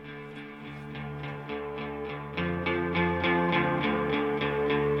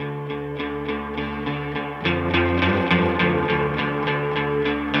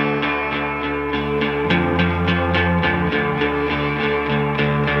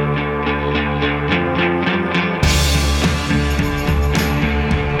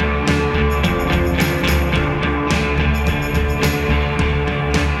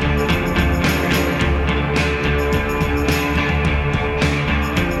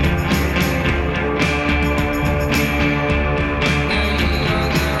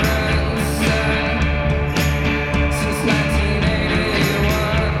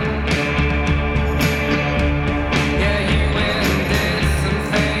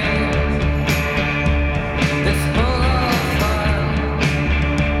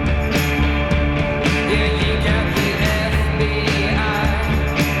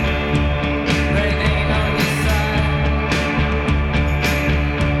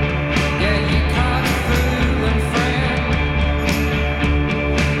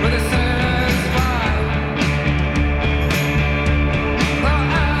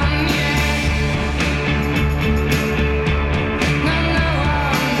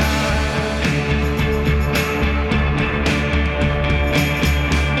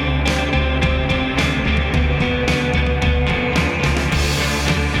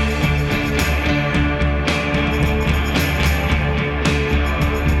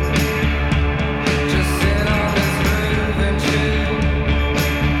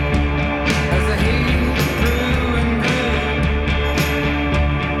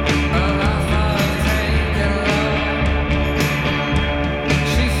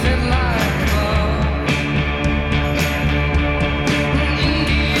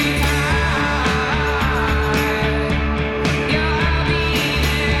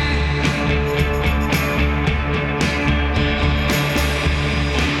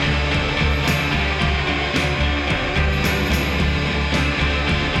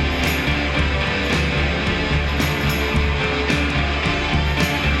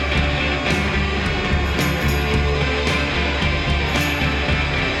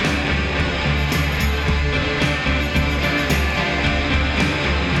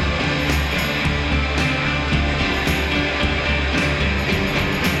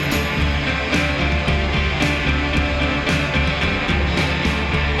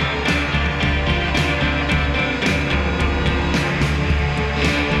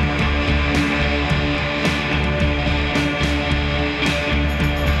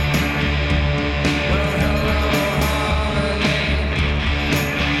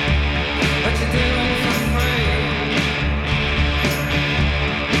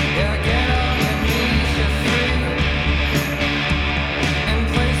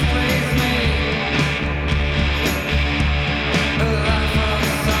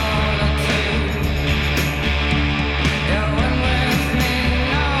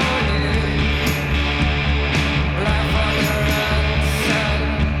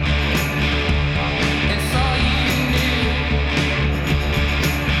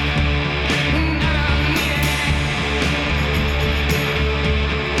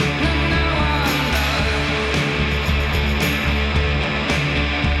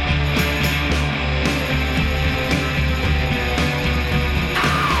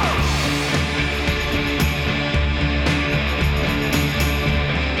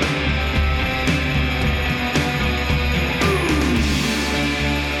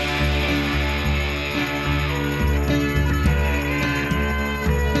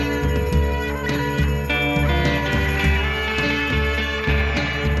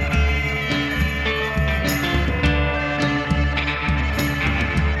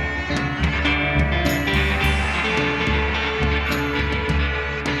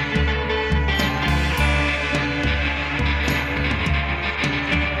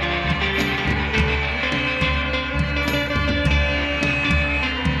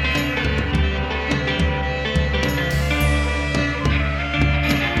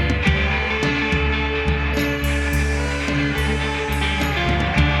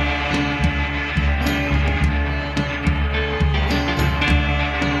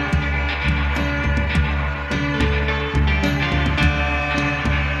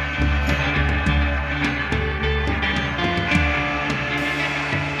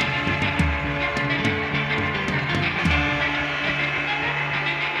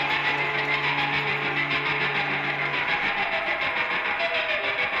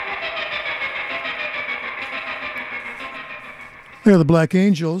 They're the Black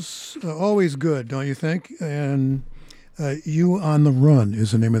Angels. Always good, don't you think? And You on the Run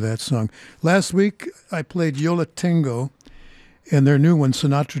is the name of that song. Last week, I played Yola Tengo and their new one,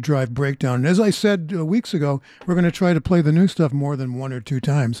 Sinatra Drive Breakdown. And as I said weeks ago, we're going to try to play the new stuff more than one or two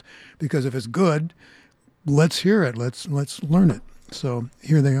times, because if it's good, let's hear it. Let's learn it. So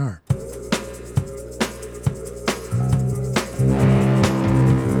here they are.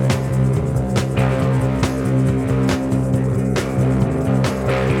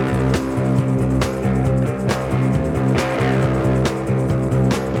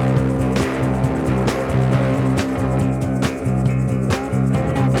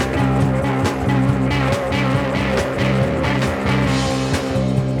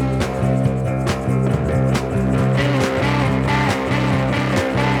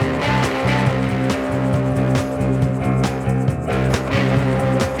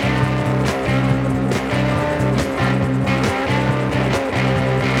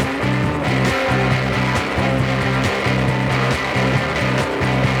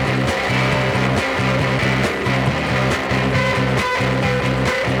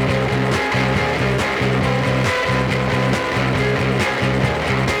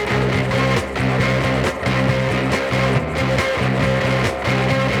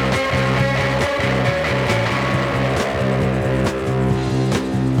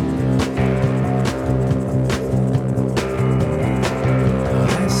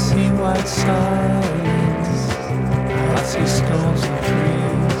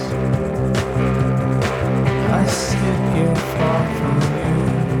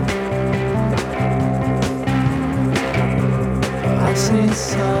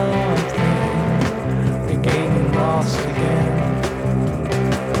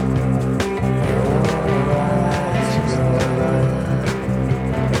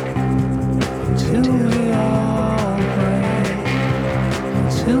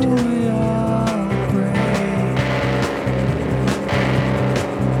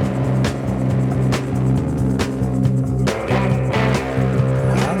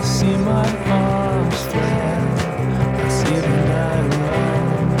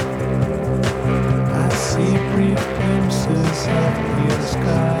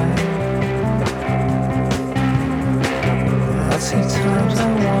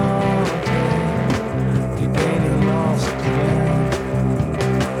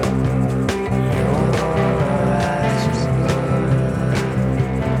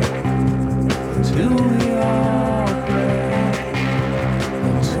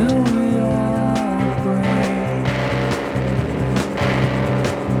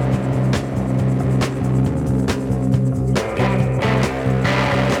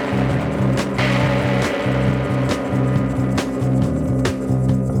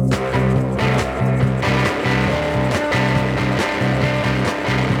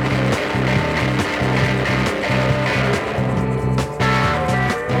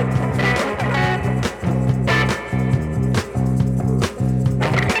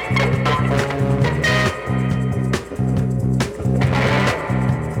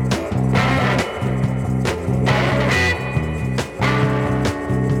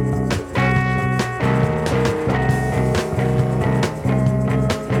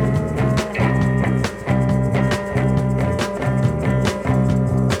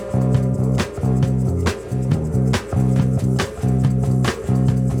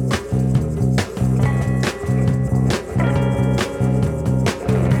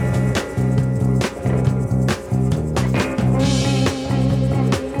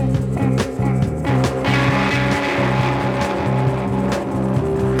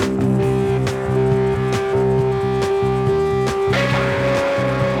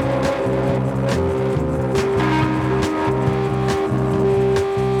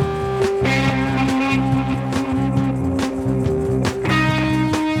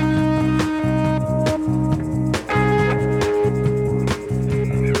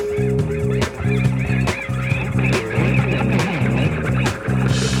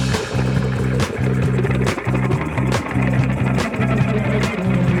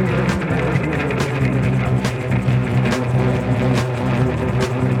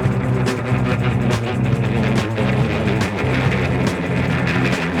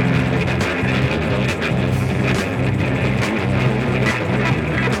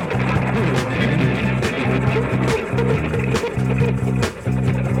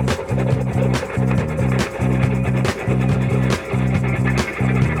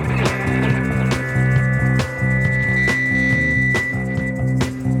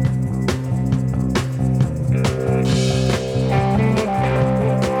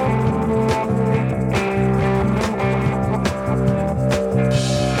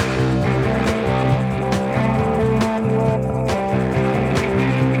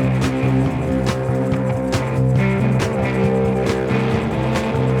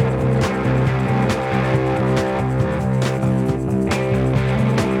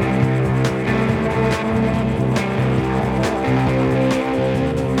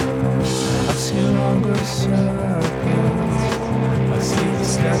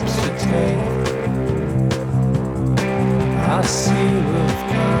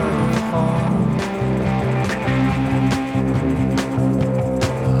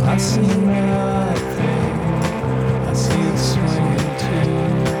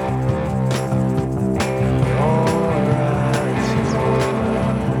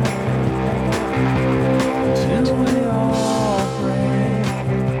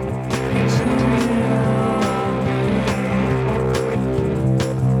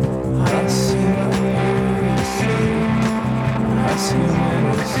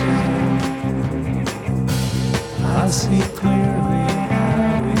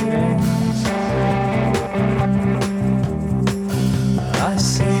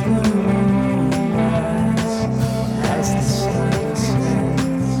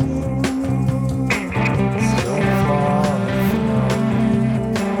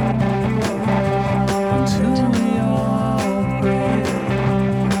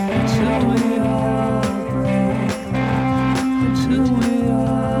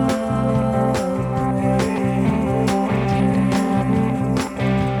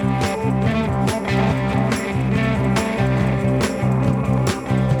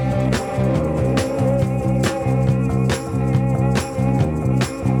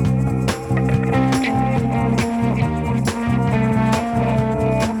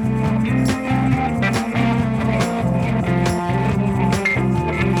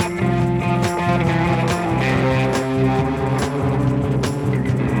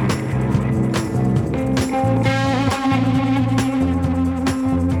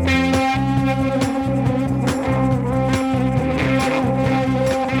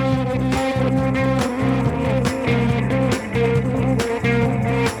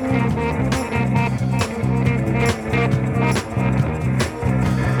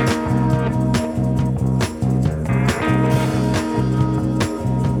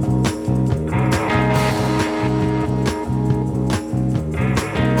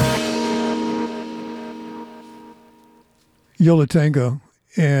 Yo La Tengo,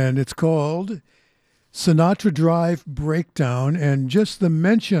 and it's called Sinatra Drive Breakdown, and just the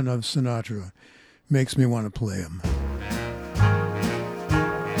mention of Sinatra makes me want to play him.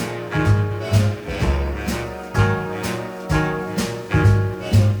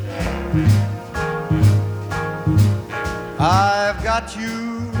 I've got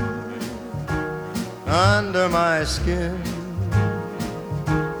you under my skin.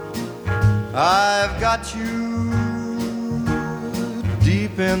 I've got you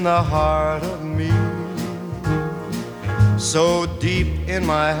deep in the heart of me, so deep in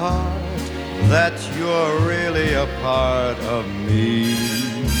my heart that you're really a part of me.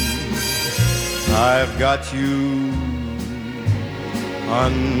 I've got you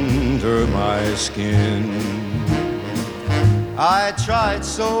under my skin. I tried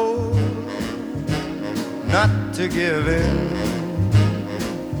so not to give in.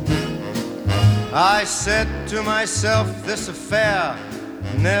 I said to myself, this affair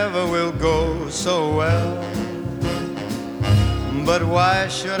never will go so well. But why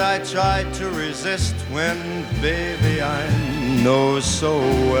should I try to resist when, baby, I know so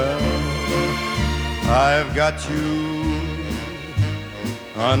well I've got you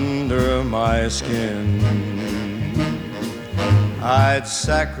under my skin. I'd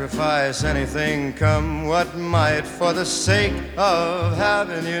sacrifice anything, come what might, for the sake of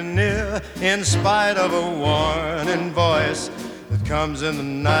having you near, in spite of a warning voice that comes in the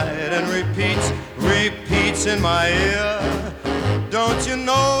night and repeats in my ear. Don't you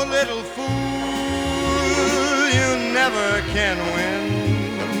know, little fool, you never can win.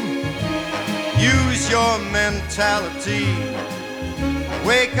 Use your mentality,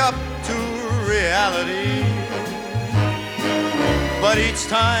 wake up to reality. But each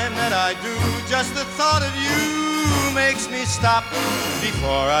time that I do, just the thought of you makes me stop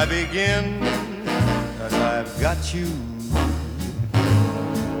before I begin. 'Cause I've got you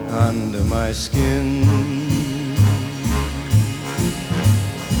under my skin.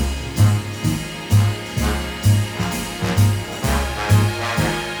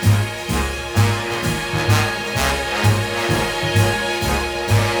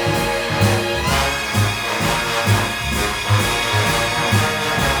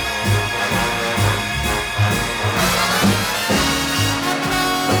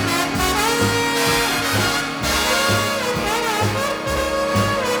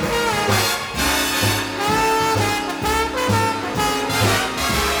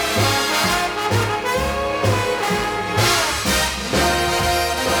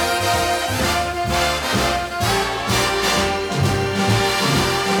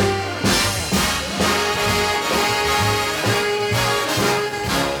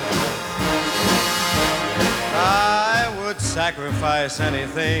 Sacrifice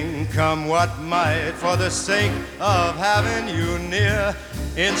anything, come what might, for the sake of having you near,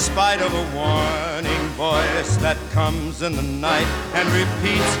 in spite of a warning voice that comes in the night and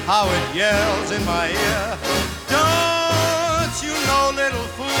repeats how it yells in my ear. Don't you know, little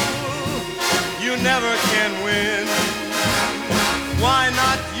fool, you never can win. Why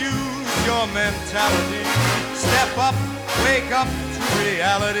not use your mentality? Step up, wake up to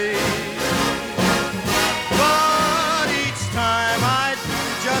reality. Time I do,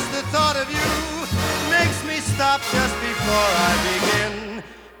 just the thought of you makes me stop just before I begin.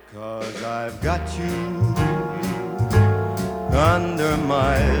 'Cause I've got you under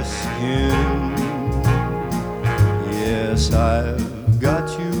my skin. Yes, I've got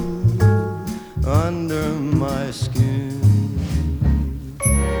you under my skin.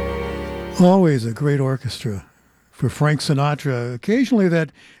 Always a great orchestra for Frank Sinatra. Occasionally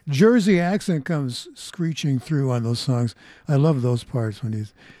that Jersey accent comes screeching through on those songs. I love those parts when he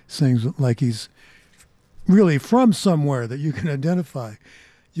sings like he's really from somewhere that you can identify.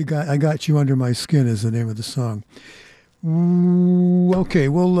 I Got You Under My Skin is the name of the song. Okay,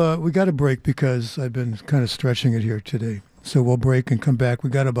 well, we got to break because I've been kind of stretching it here today. So we'll break and come back. We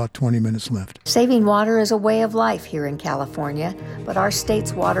got about 20 minutes left. Saving water is a way of life here in California, but our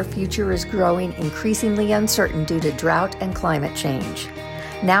state's water future is growing increasingly uncertain due to drought and climate change.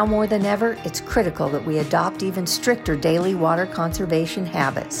 Now more than ever, it's critical that we adopt even stricter daily water conservation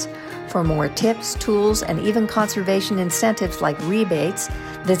habits. For more tips, tools, and even conservation incentives like rebates,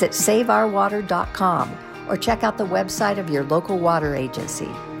 visit SaveOurWater.com or check out the website of your local water agency.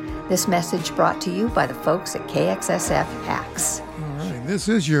 This message brought to you by the folks at KXSF Axe. All right. This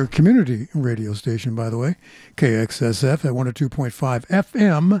is your community radio station, by the way, KXSF at 102.5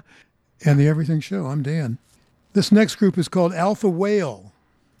 FM and the Everything Show. I'm Dan. This next group is called Alpha Whale.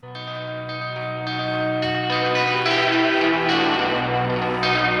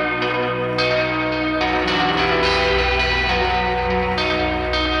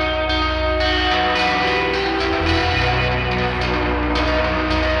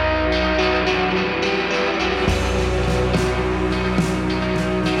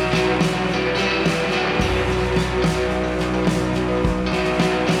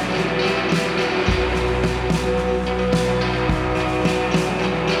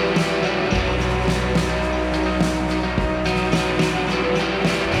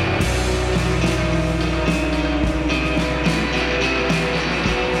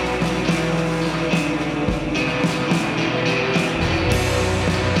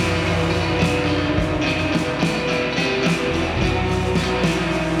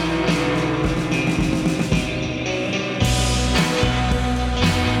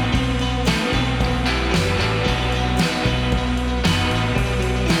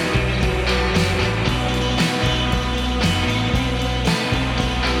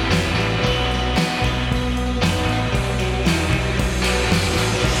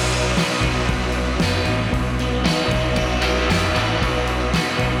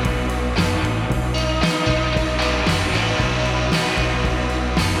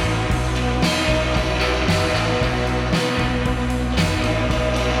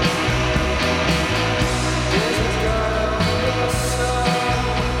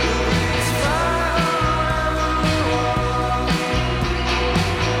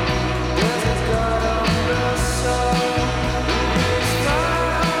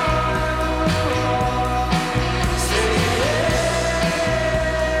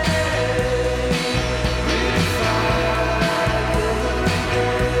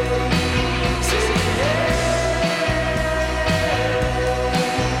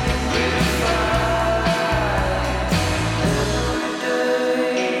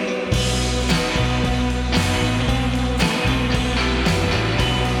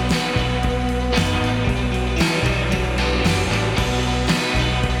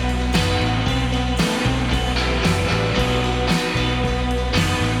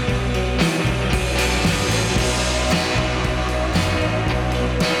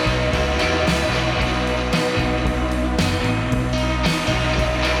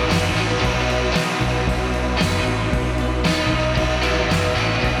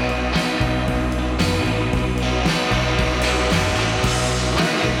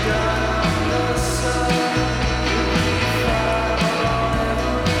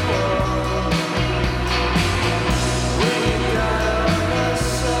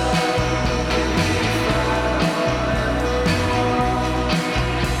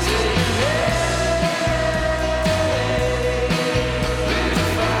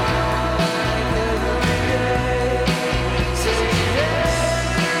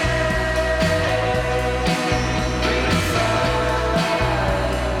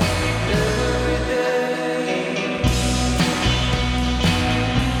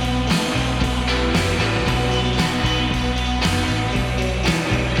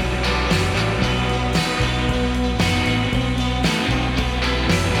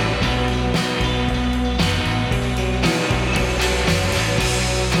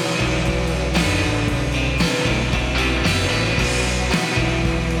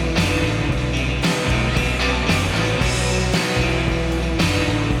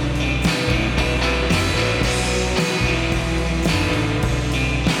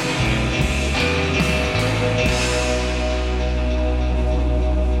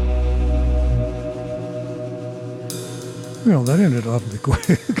 Well, that ended awfully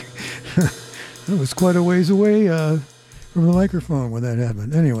quick. That was quite a ways away from the microphone when that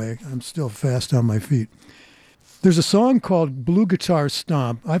happened. Anyway, I'm still fast on my feet. There's a song called Blue Guitar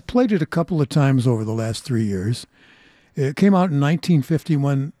Stomp. I've played it a couple of times over the last 3 years. It came out in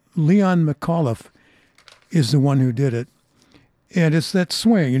 1951. Leon McAuliffe is the one who did it. And it's that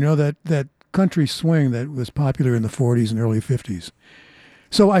swing, that country swing that was popular in the 40s and early 50s.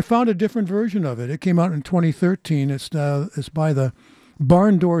 So I found a different version of it. It came out in 2013. It's by the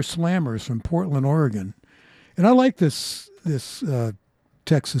Barn Door Slammers from Portland, Oregon. And I like this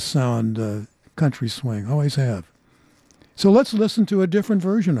Texas sound country swing. Always have. So let's listen to a different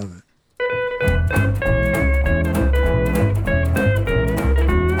version of it.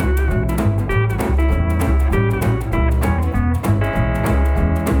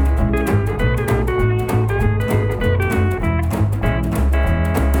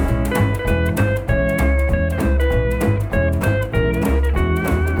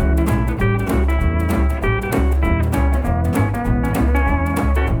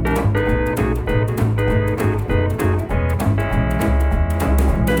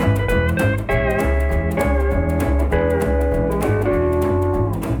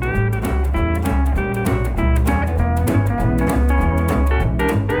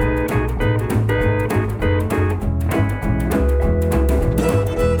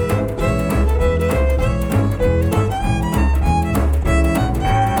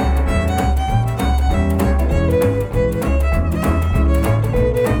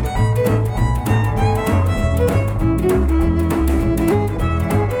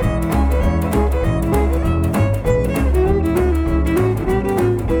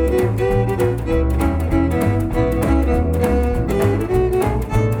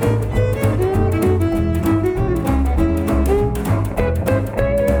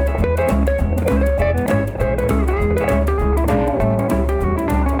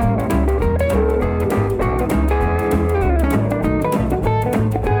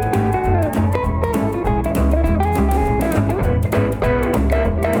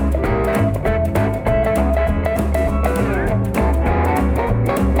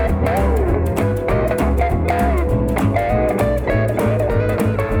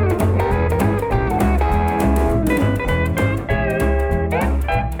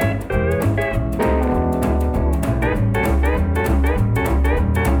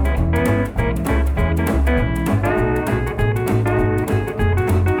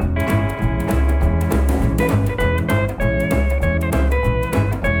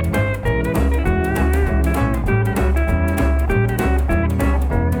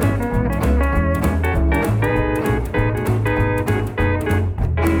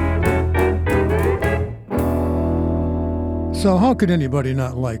 So how could anybody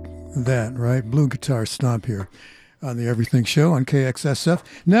not like that, right? Blue Guitar Stomp here on the Everything Show on KXSF.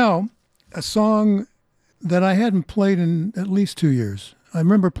 Now, a song that I hadn't played in at least 2 years. I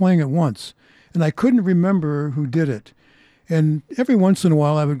remember playing it once, and I couldn't remember who did it. And every once in a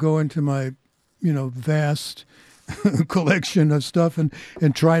while, I would go into my, vast collection of stuff and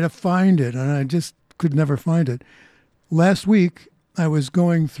try to find it, and I just could never find it. Last week, I was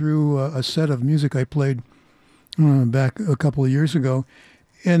going through a set of music I played back a couple of years ago,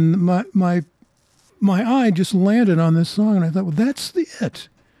 and my eye just landed on this song, and I thought, well, that's it.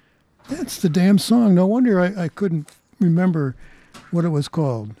 That's the damn song. No wonder I couldn't remember what it was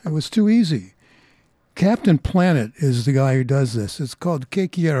called. It was too easy. Captain Planet is the guy who does this. It's called Que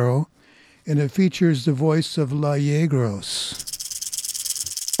Quiero, and it features the voice of La Yegros.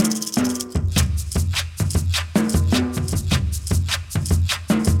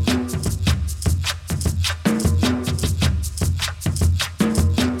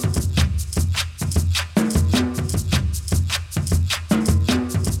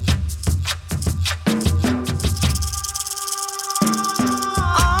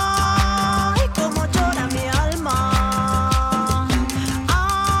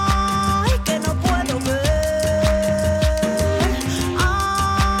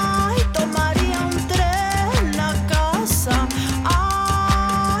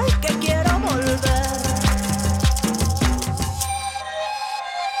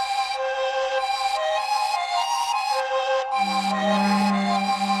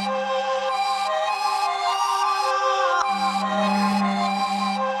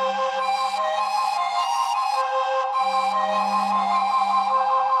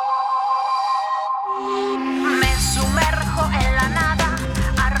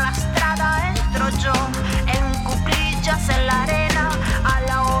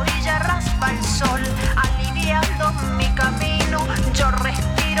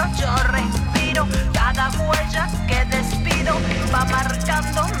 Yo respiro, cada huella que despiro. va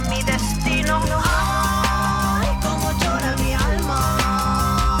marcando mi destino. Ay, cómo llora mi alma.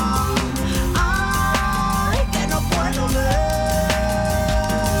 Ay, que no puedo ver.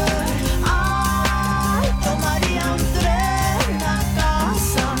 Ay, tomaría un tren a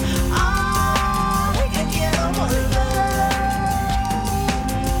casa. Ay, que quiero volver.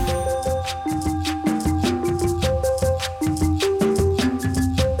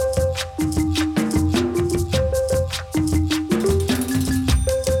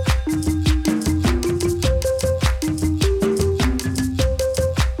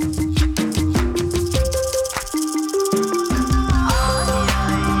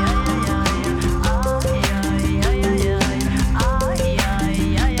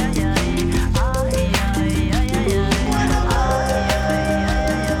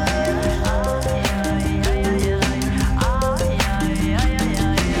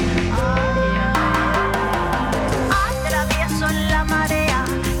 Atravieso la marea,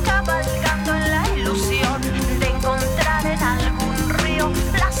 cabalgando en la ilusión de encontrar en algún río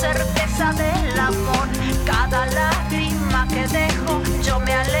la certeza del amor. Cada lágrima que dejo, yo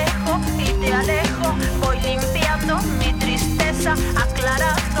me alejo y te alejo. Voy limpiando mi tristeza,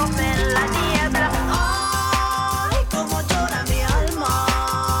 aclarándome en la niebla. Ay, cómo llora mi alma.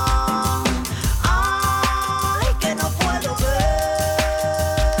 Ay, que no puedo ver.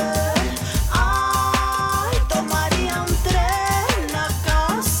 Ay, tomaría un tren a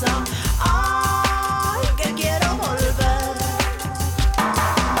casa. Ay, que quiero volver.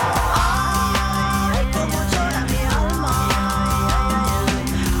 Ay, cómo llora mi alma.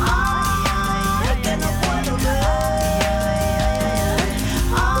 Ay, que no puedo ver.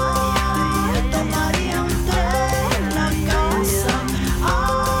 Ay, tomaría un tren a casa.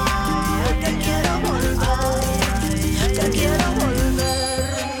 Ay, que quiero volver. Que quiero volver.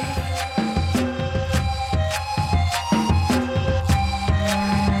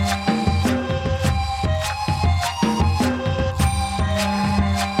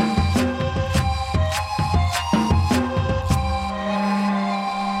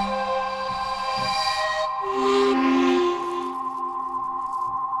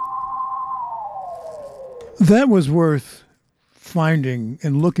 That was worth finding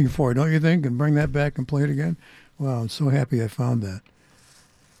and looking for, don't you think? And bring that back and play it again. Wow, I'm so happy I found that.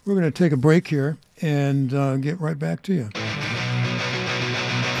 We're going to take a break here and get right back to you.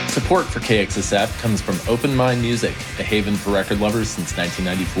 Support for KXSF comes from Open Mind Music, a haven for record lovers since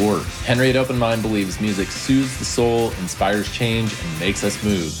 1994. Henry at Open Mind believes music soothes the soul, inspires change, and makes us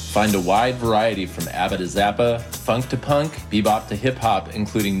move. Find a wide variety from ABBA to Zappa, funk to punk, bebop to hip-hop,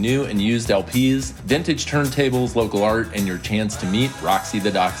 including new and used LPs, vintage turntables, local art, and your chance to meet Roxy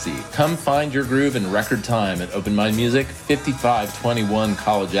the Doxy. Come find your groove in record time at Open Mind Music, 5521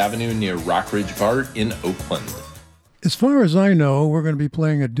 College Avenue near Rockridge BART in Oakland. As far as I know, we're going to be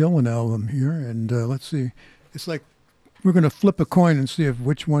playing a Dylan album here, and let's see. It's like we're going to flip a coin and see if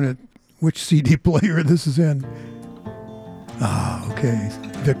which CD player this is in. Ah, okay,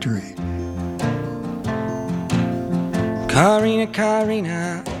 victory. Carina,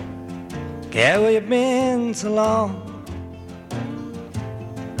 Carina, girl, where you been so long?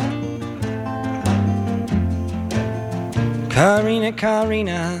 Carina,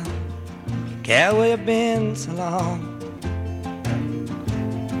 Carina, girl, where you been so long?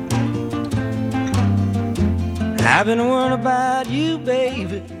 I've been worrying about you,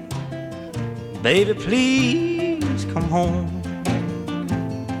 baby. Baby, please come home.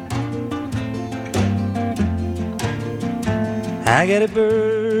 I got a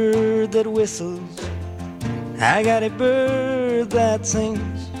bird that whistles. I got a bird that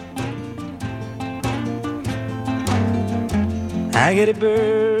sings. I got a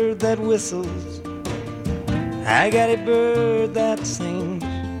bird that whistles. I got a bird that sings.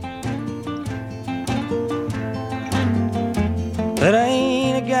 But I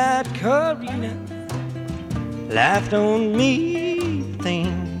ain't got Carina laughed on me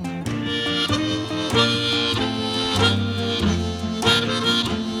thing.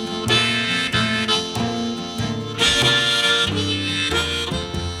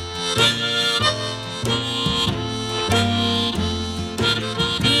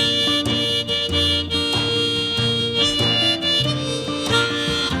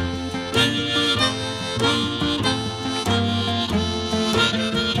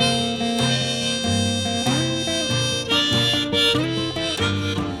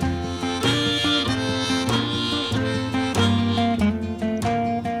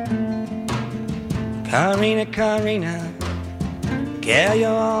 Carina, Carina, girl, you're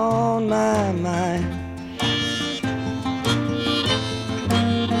on my mind.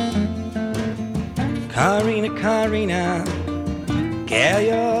 Carina, Carina, Gal,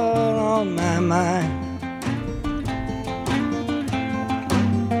 you're on my mind.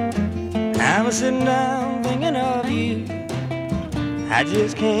 I was sitting down thinking of you. I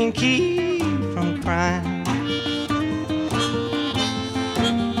just can't keep from crying.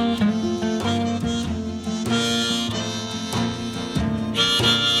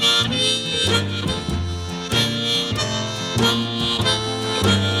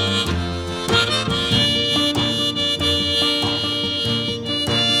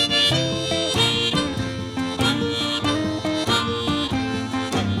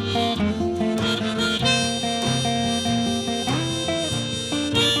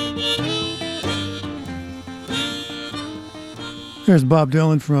 There's Bob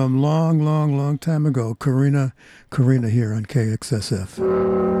Dylan from long time ago. Karina here on KXSF.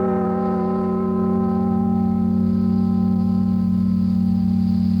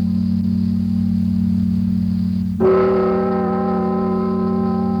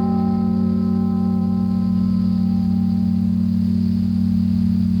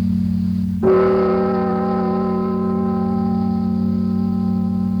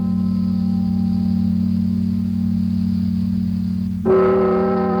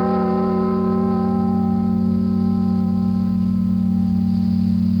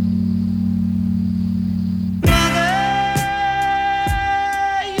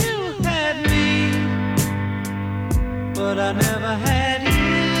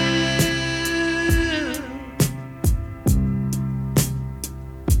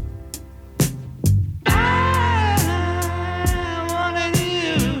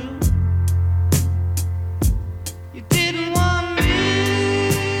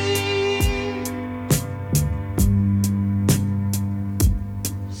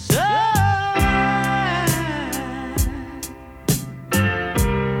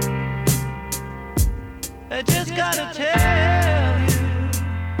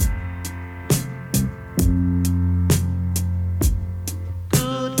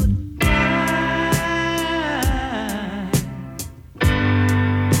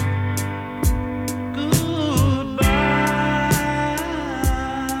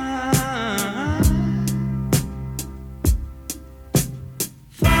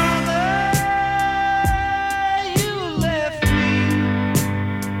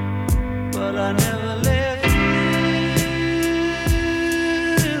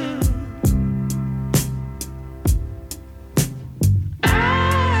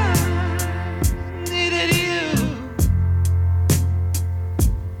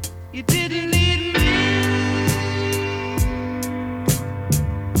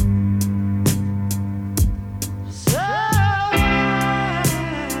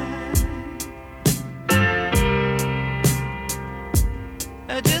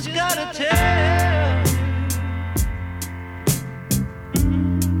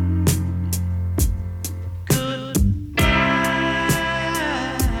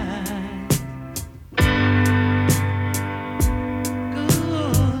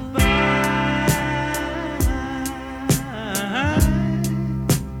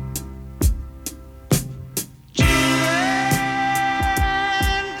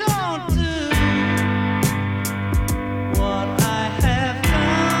 What I have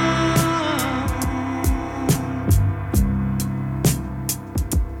done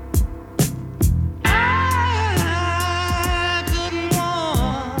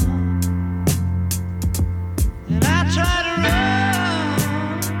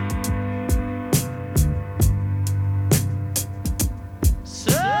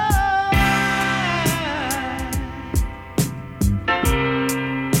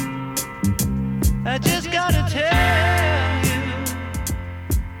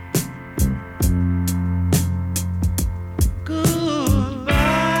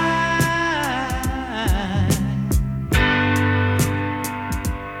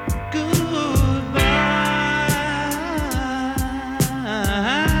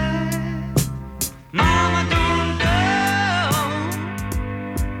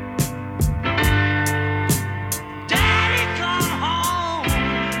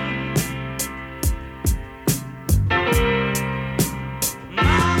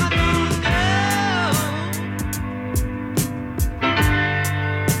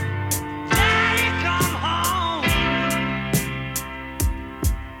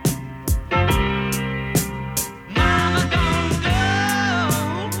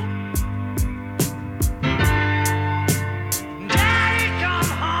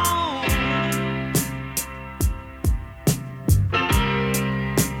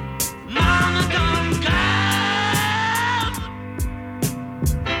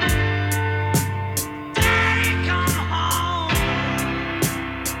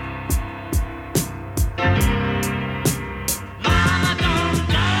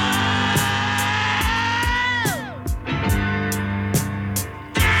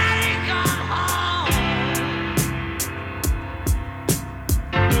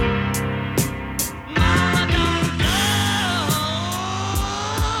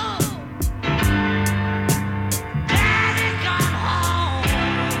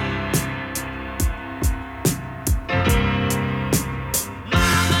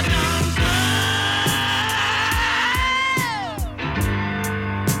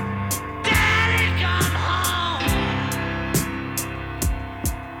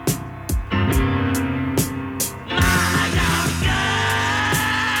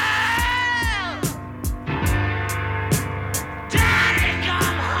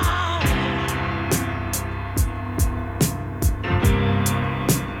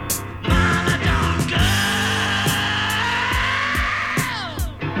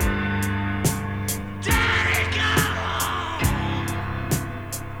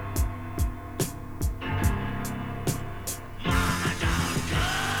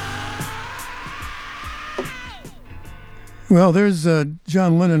Well, there's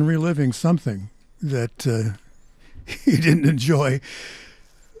John Lennon reliving something that he didn't enjoy.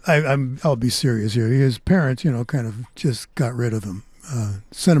 I'll be serious here. His parents, kind of just got rid of him.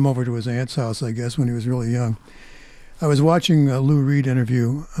 Sent him over to his aunt's house, I guess, when he was really young. I was watching a Lou Reed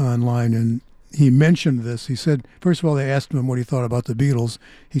interview online, and he mentioned this. He said, first of all, they asked him what he thought about the Beatles.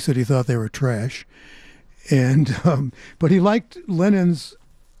 He said he thought they were trash. And but he liked Lennon's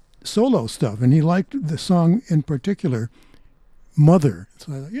solo stuff, and he liked the song in particular, Mother.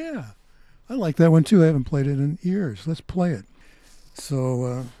 So I thought, yeah, I like that one too. I haven't played it in years. Let's play it.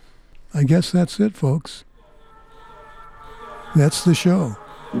 So I guess that's it, folks. That's the show.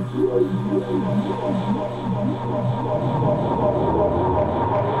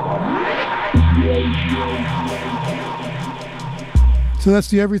 So that's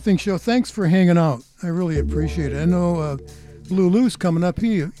the Everything Show. Thanks for hanging out. I really appreciate it. I know Lulu's coming up.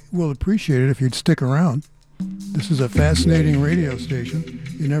 He will appreciate it if you'd stick around. This is a fascinating radio station.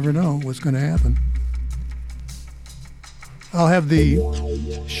 You never know what's going to happen. I'll have this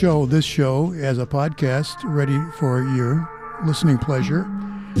show as a podcast ready for your listening pleasure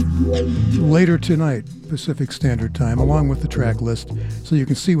later tonight, Pacific Standard Time, along with the track list, so you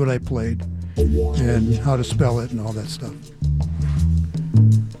can see what I played and how to spell it and all that stuff.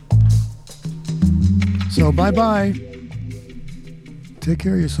 So bye-bye. Take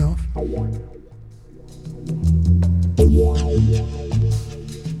care of yourself.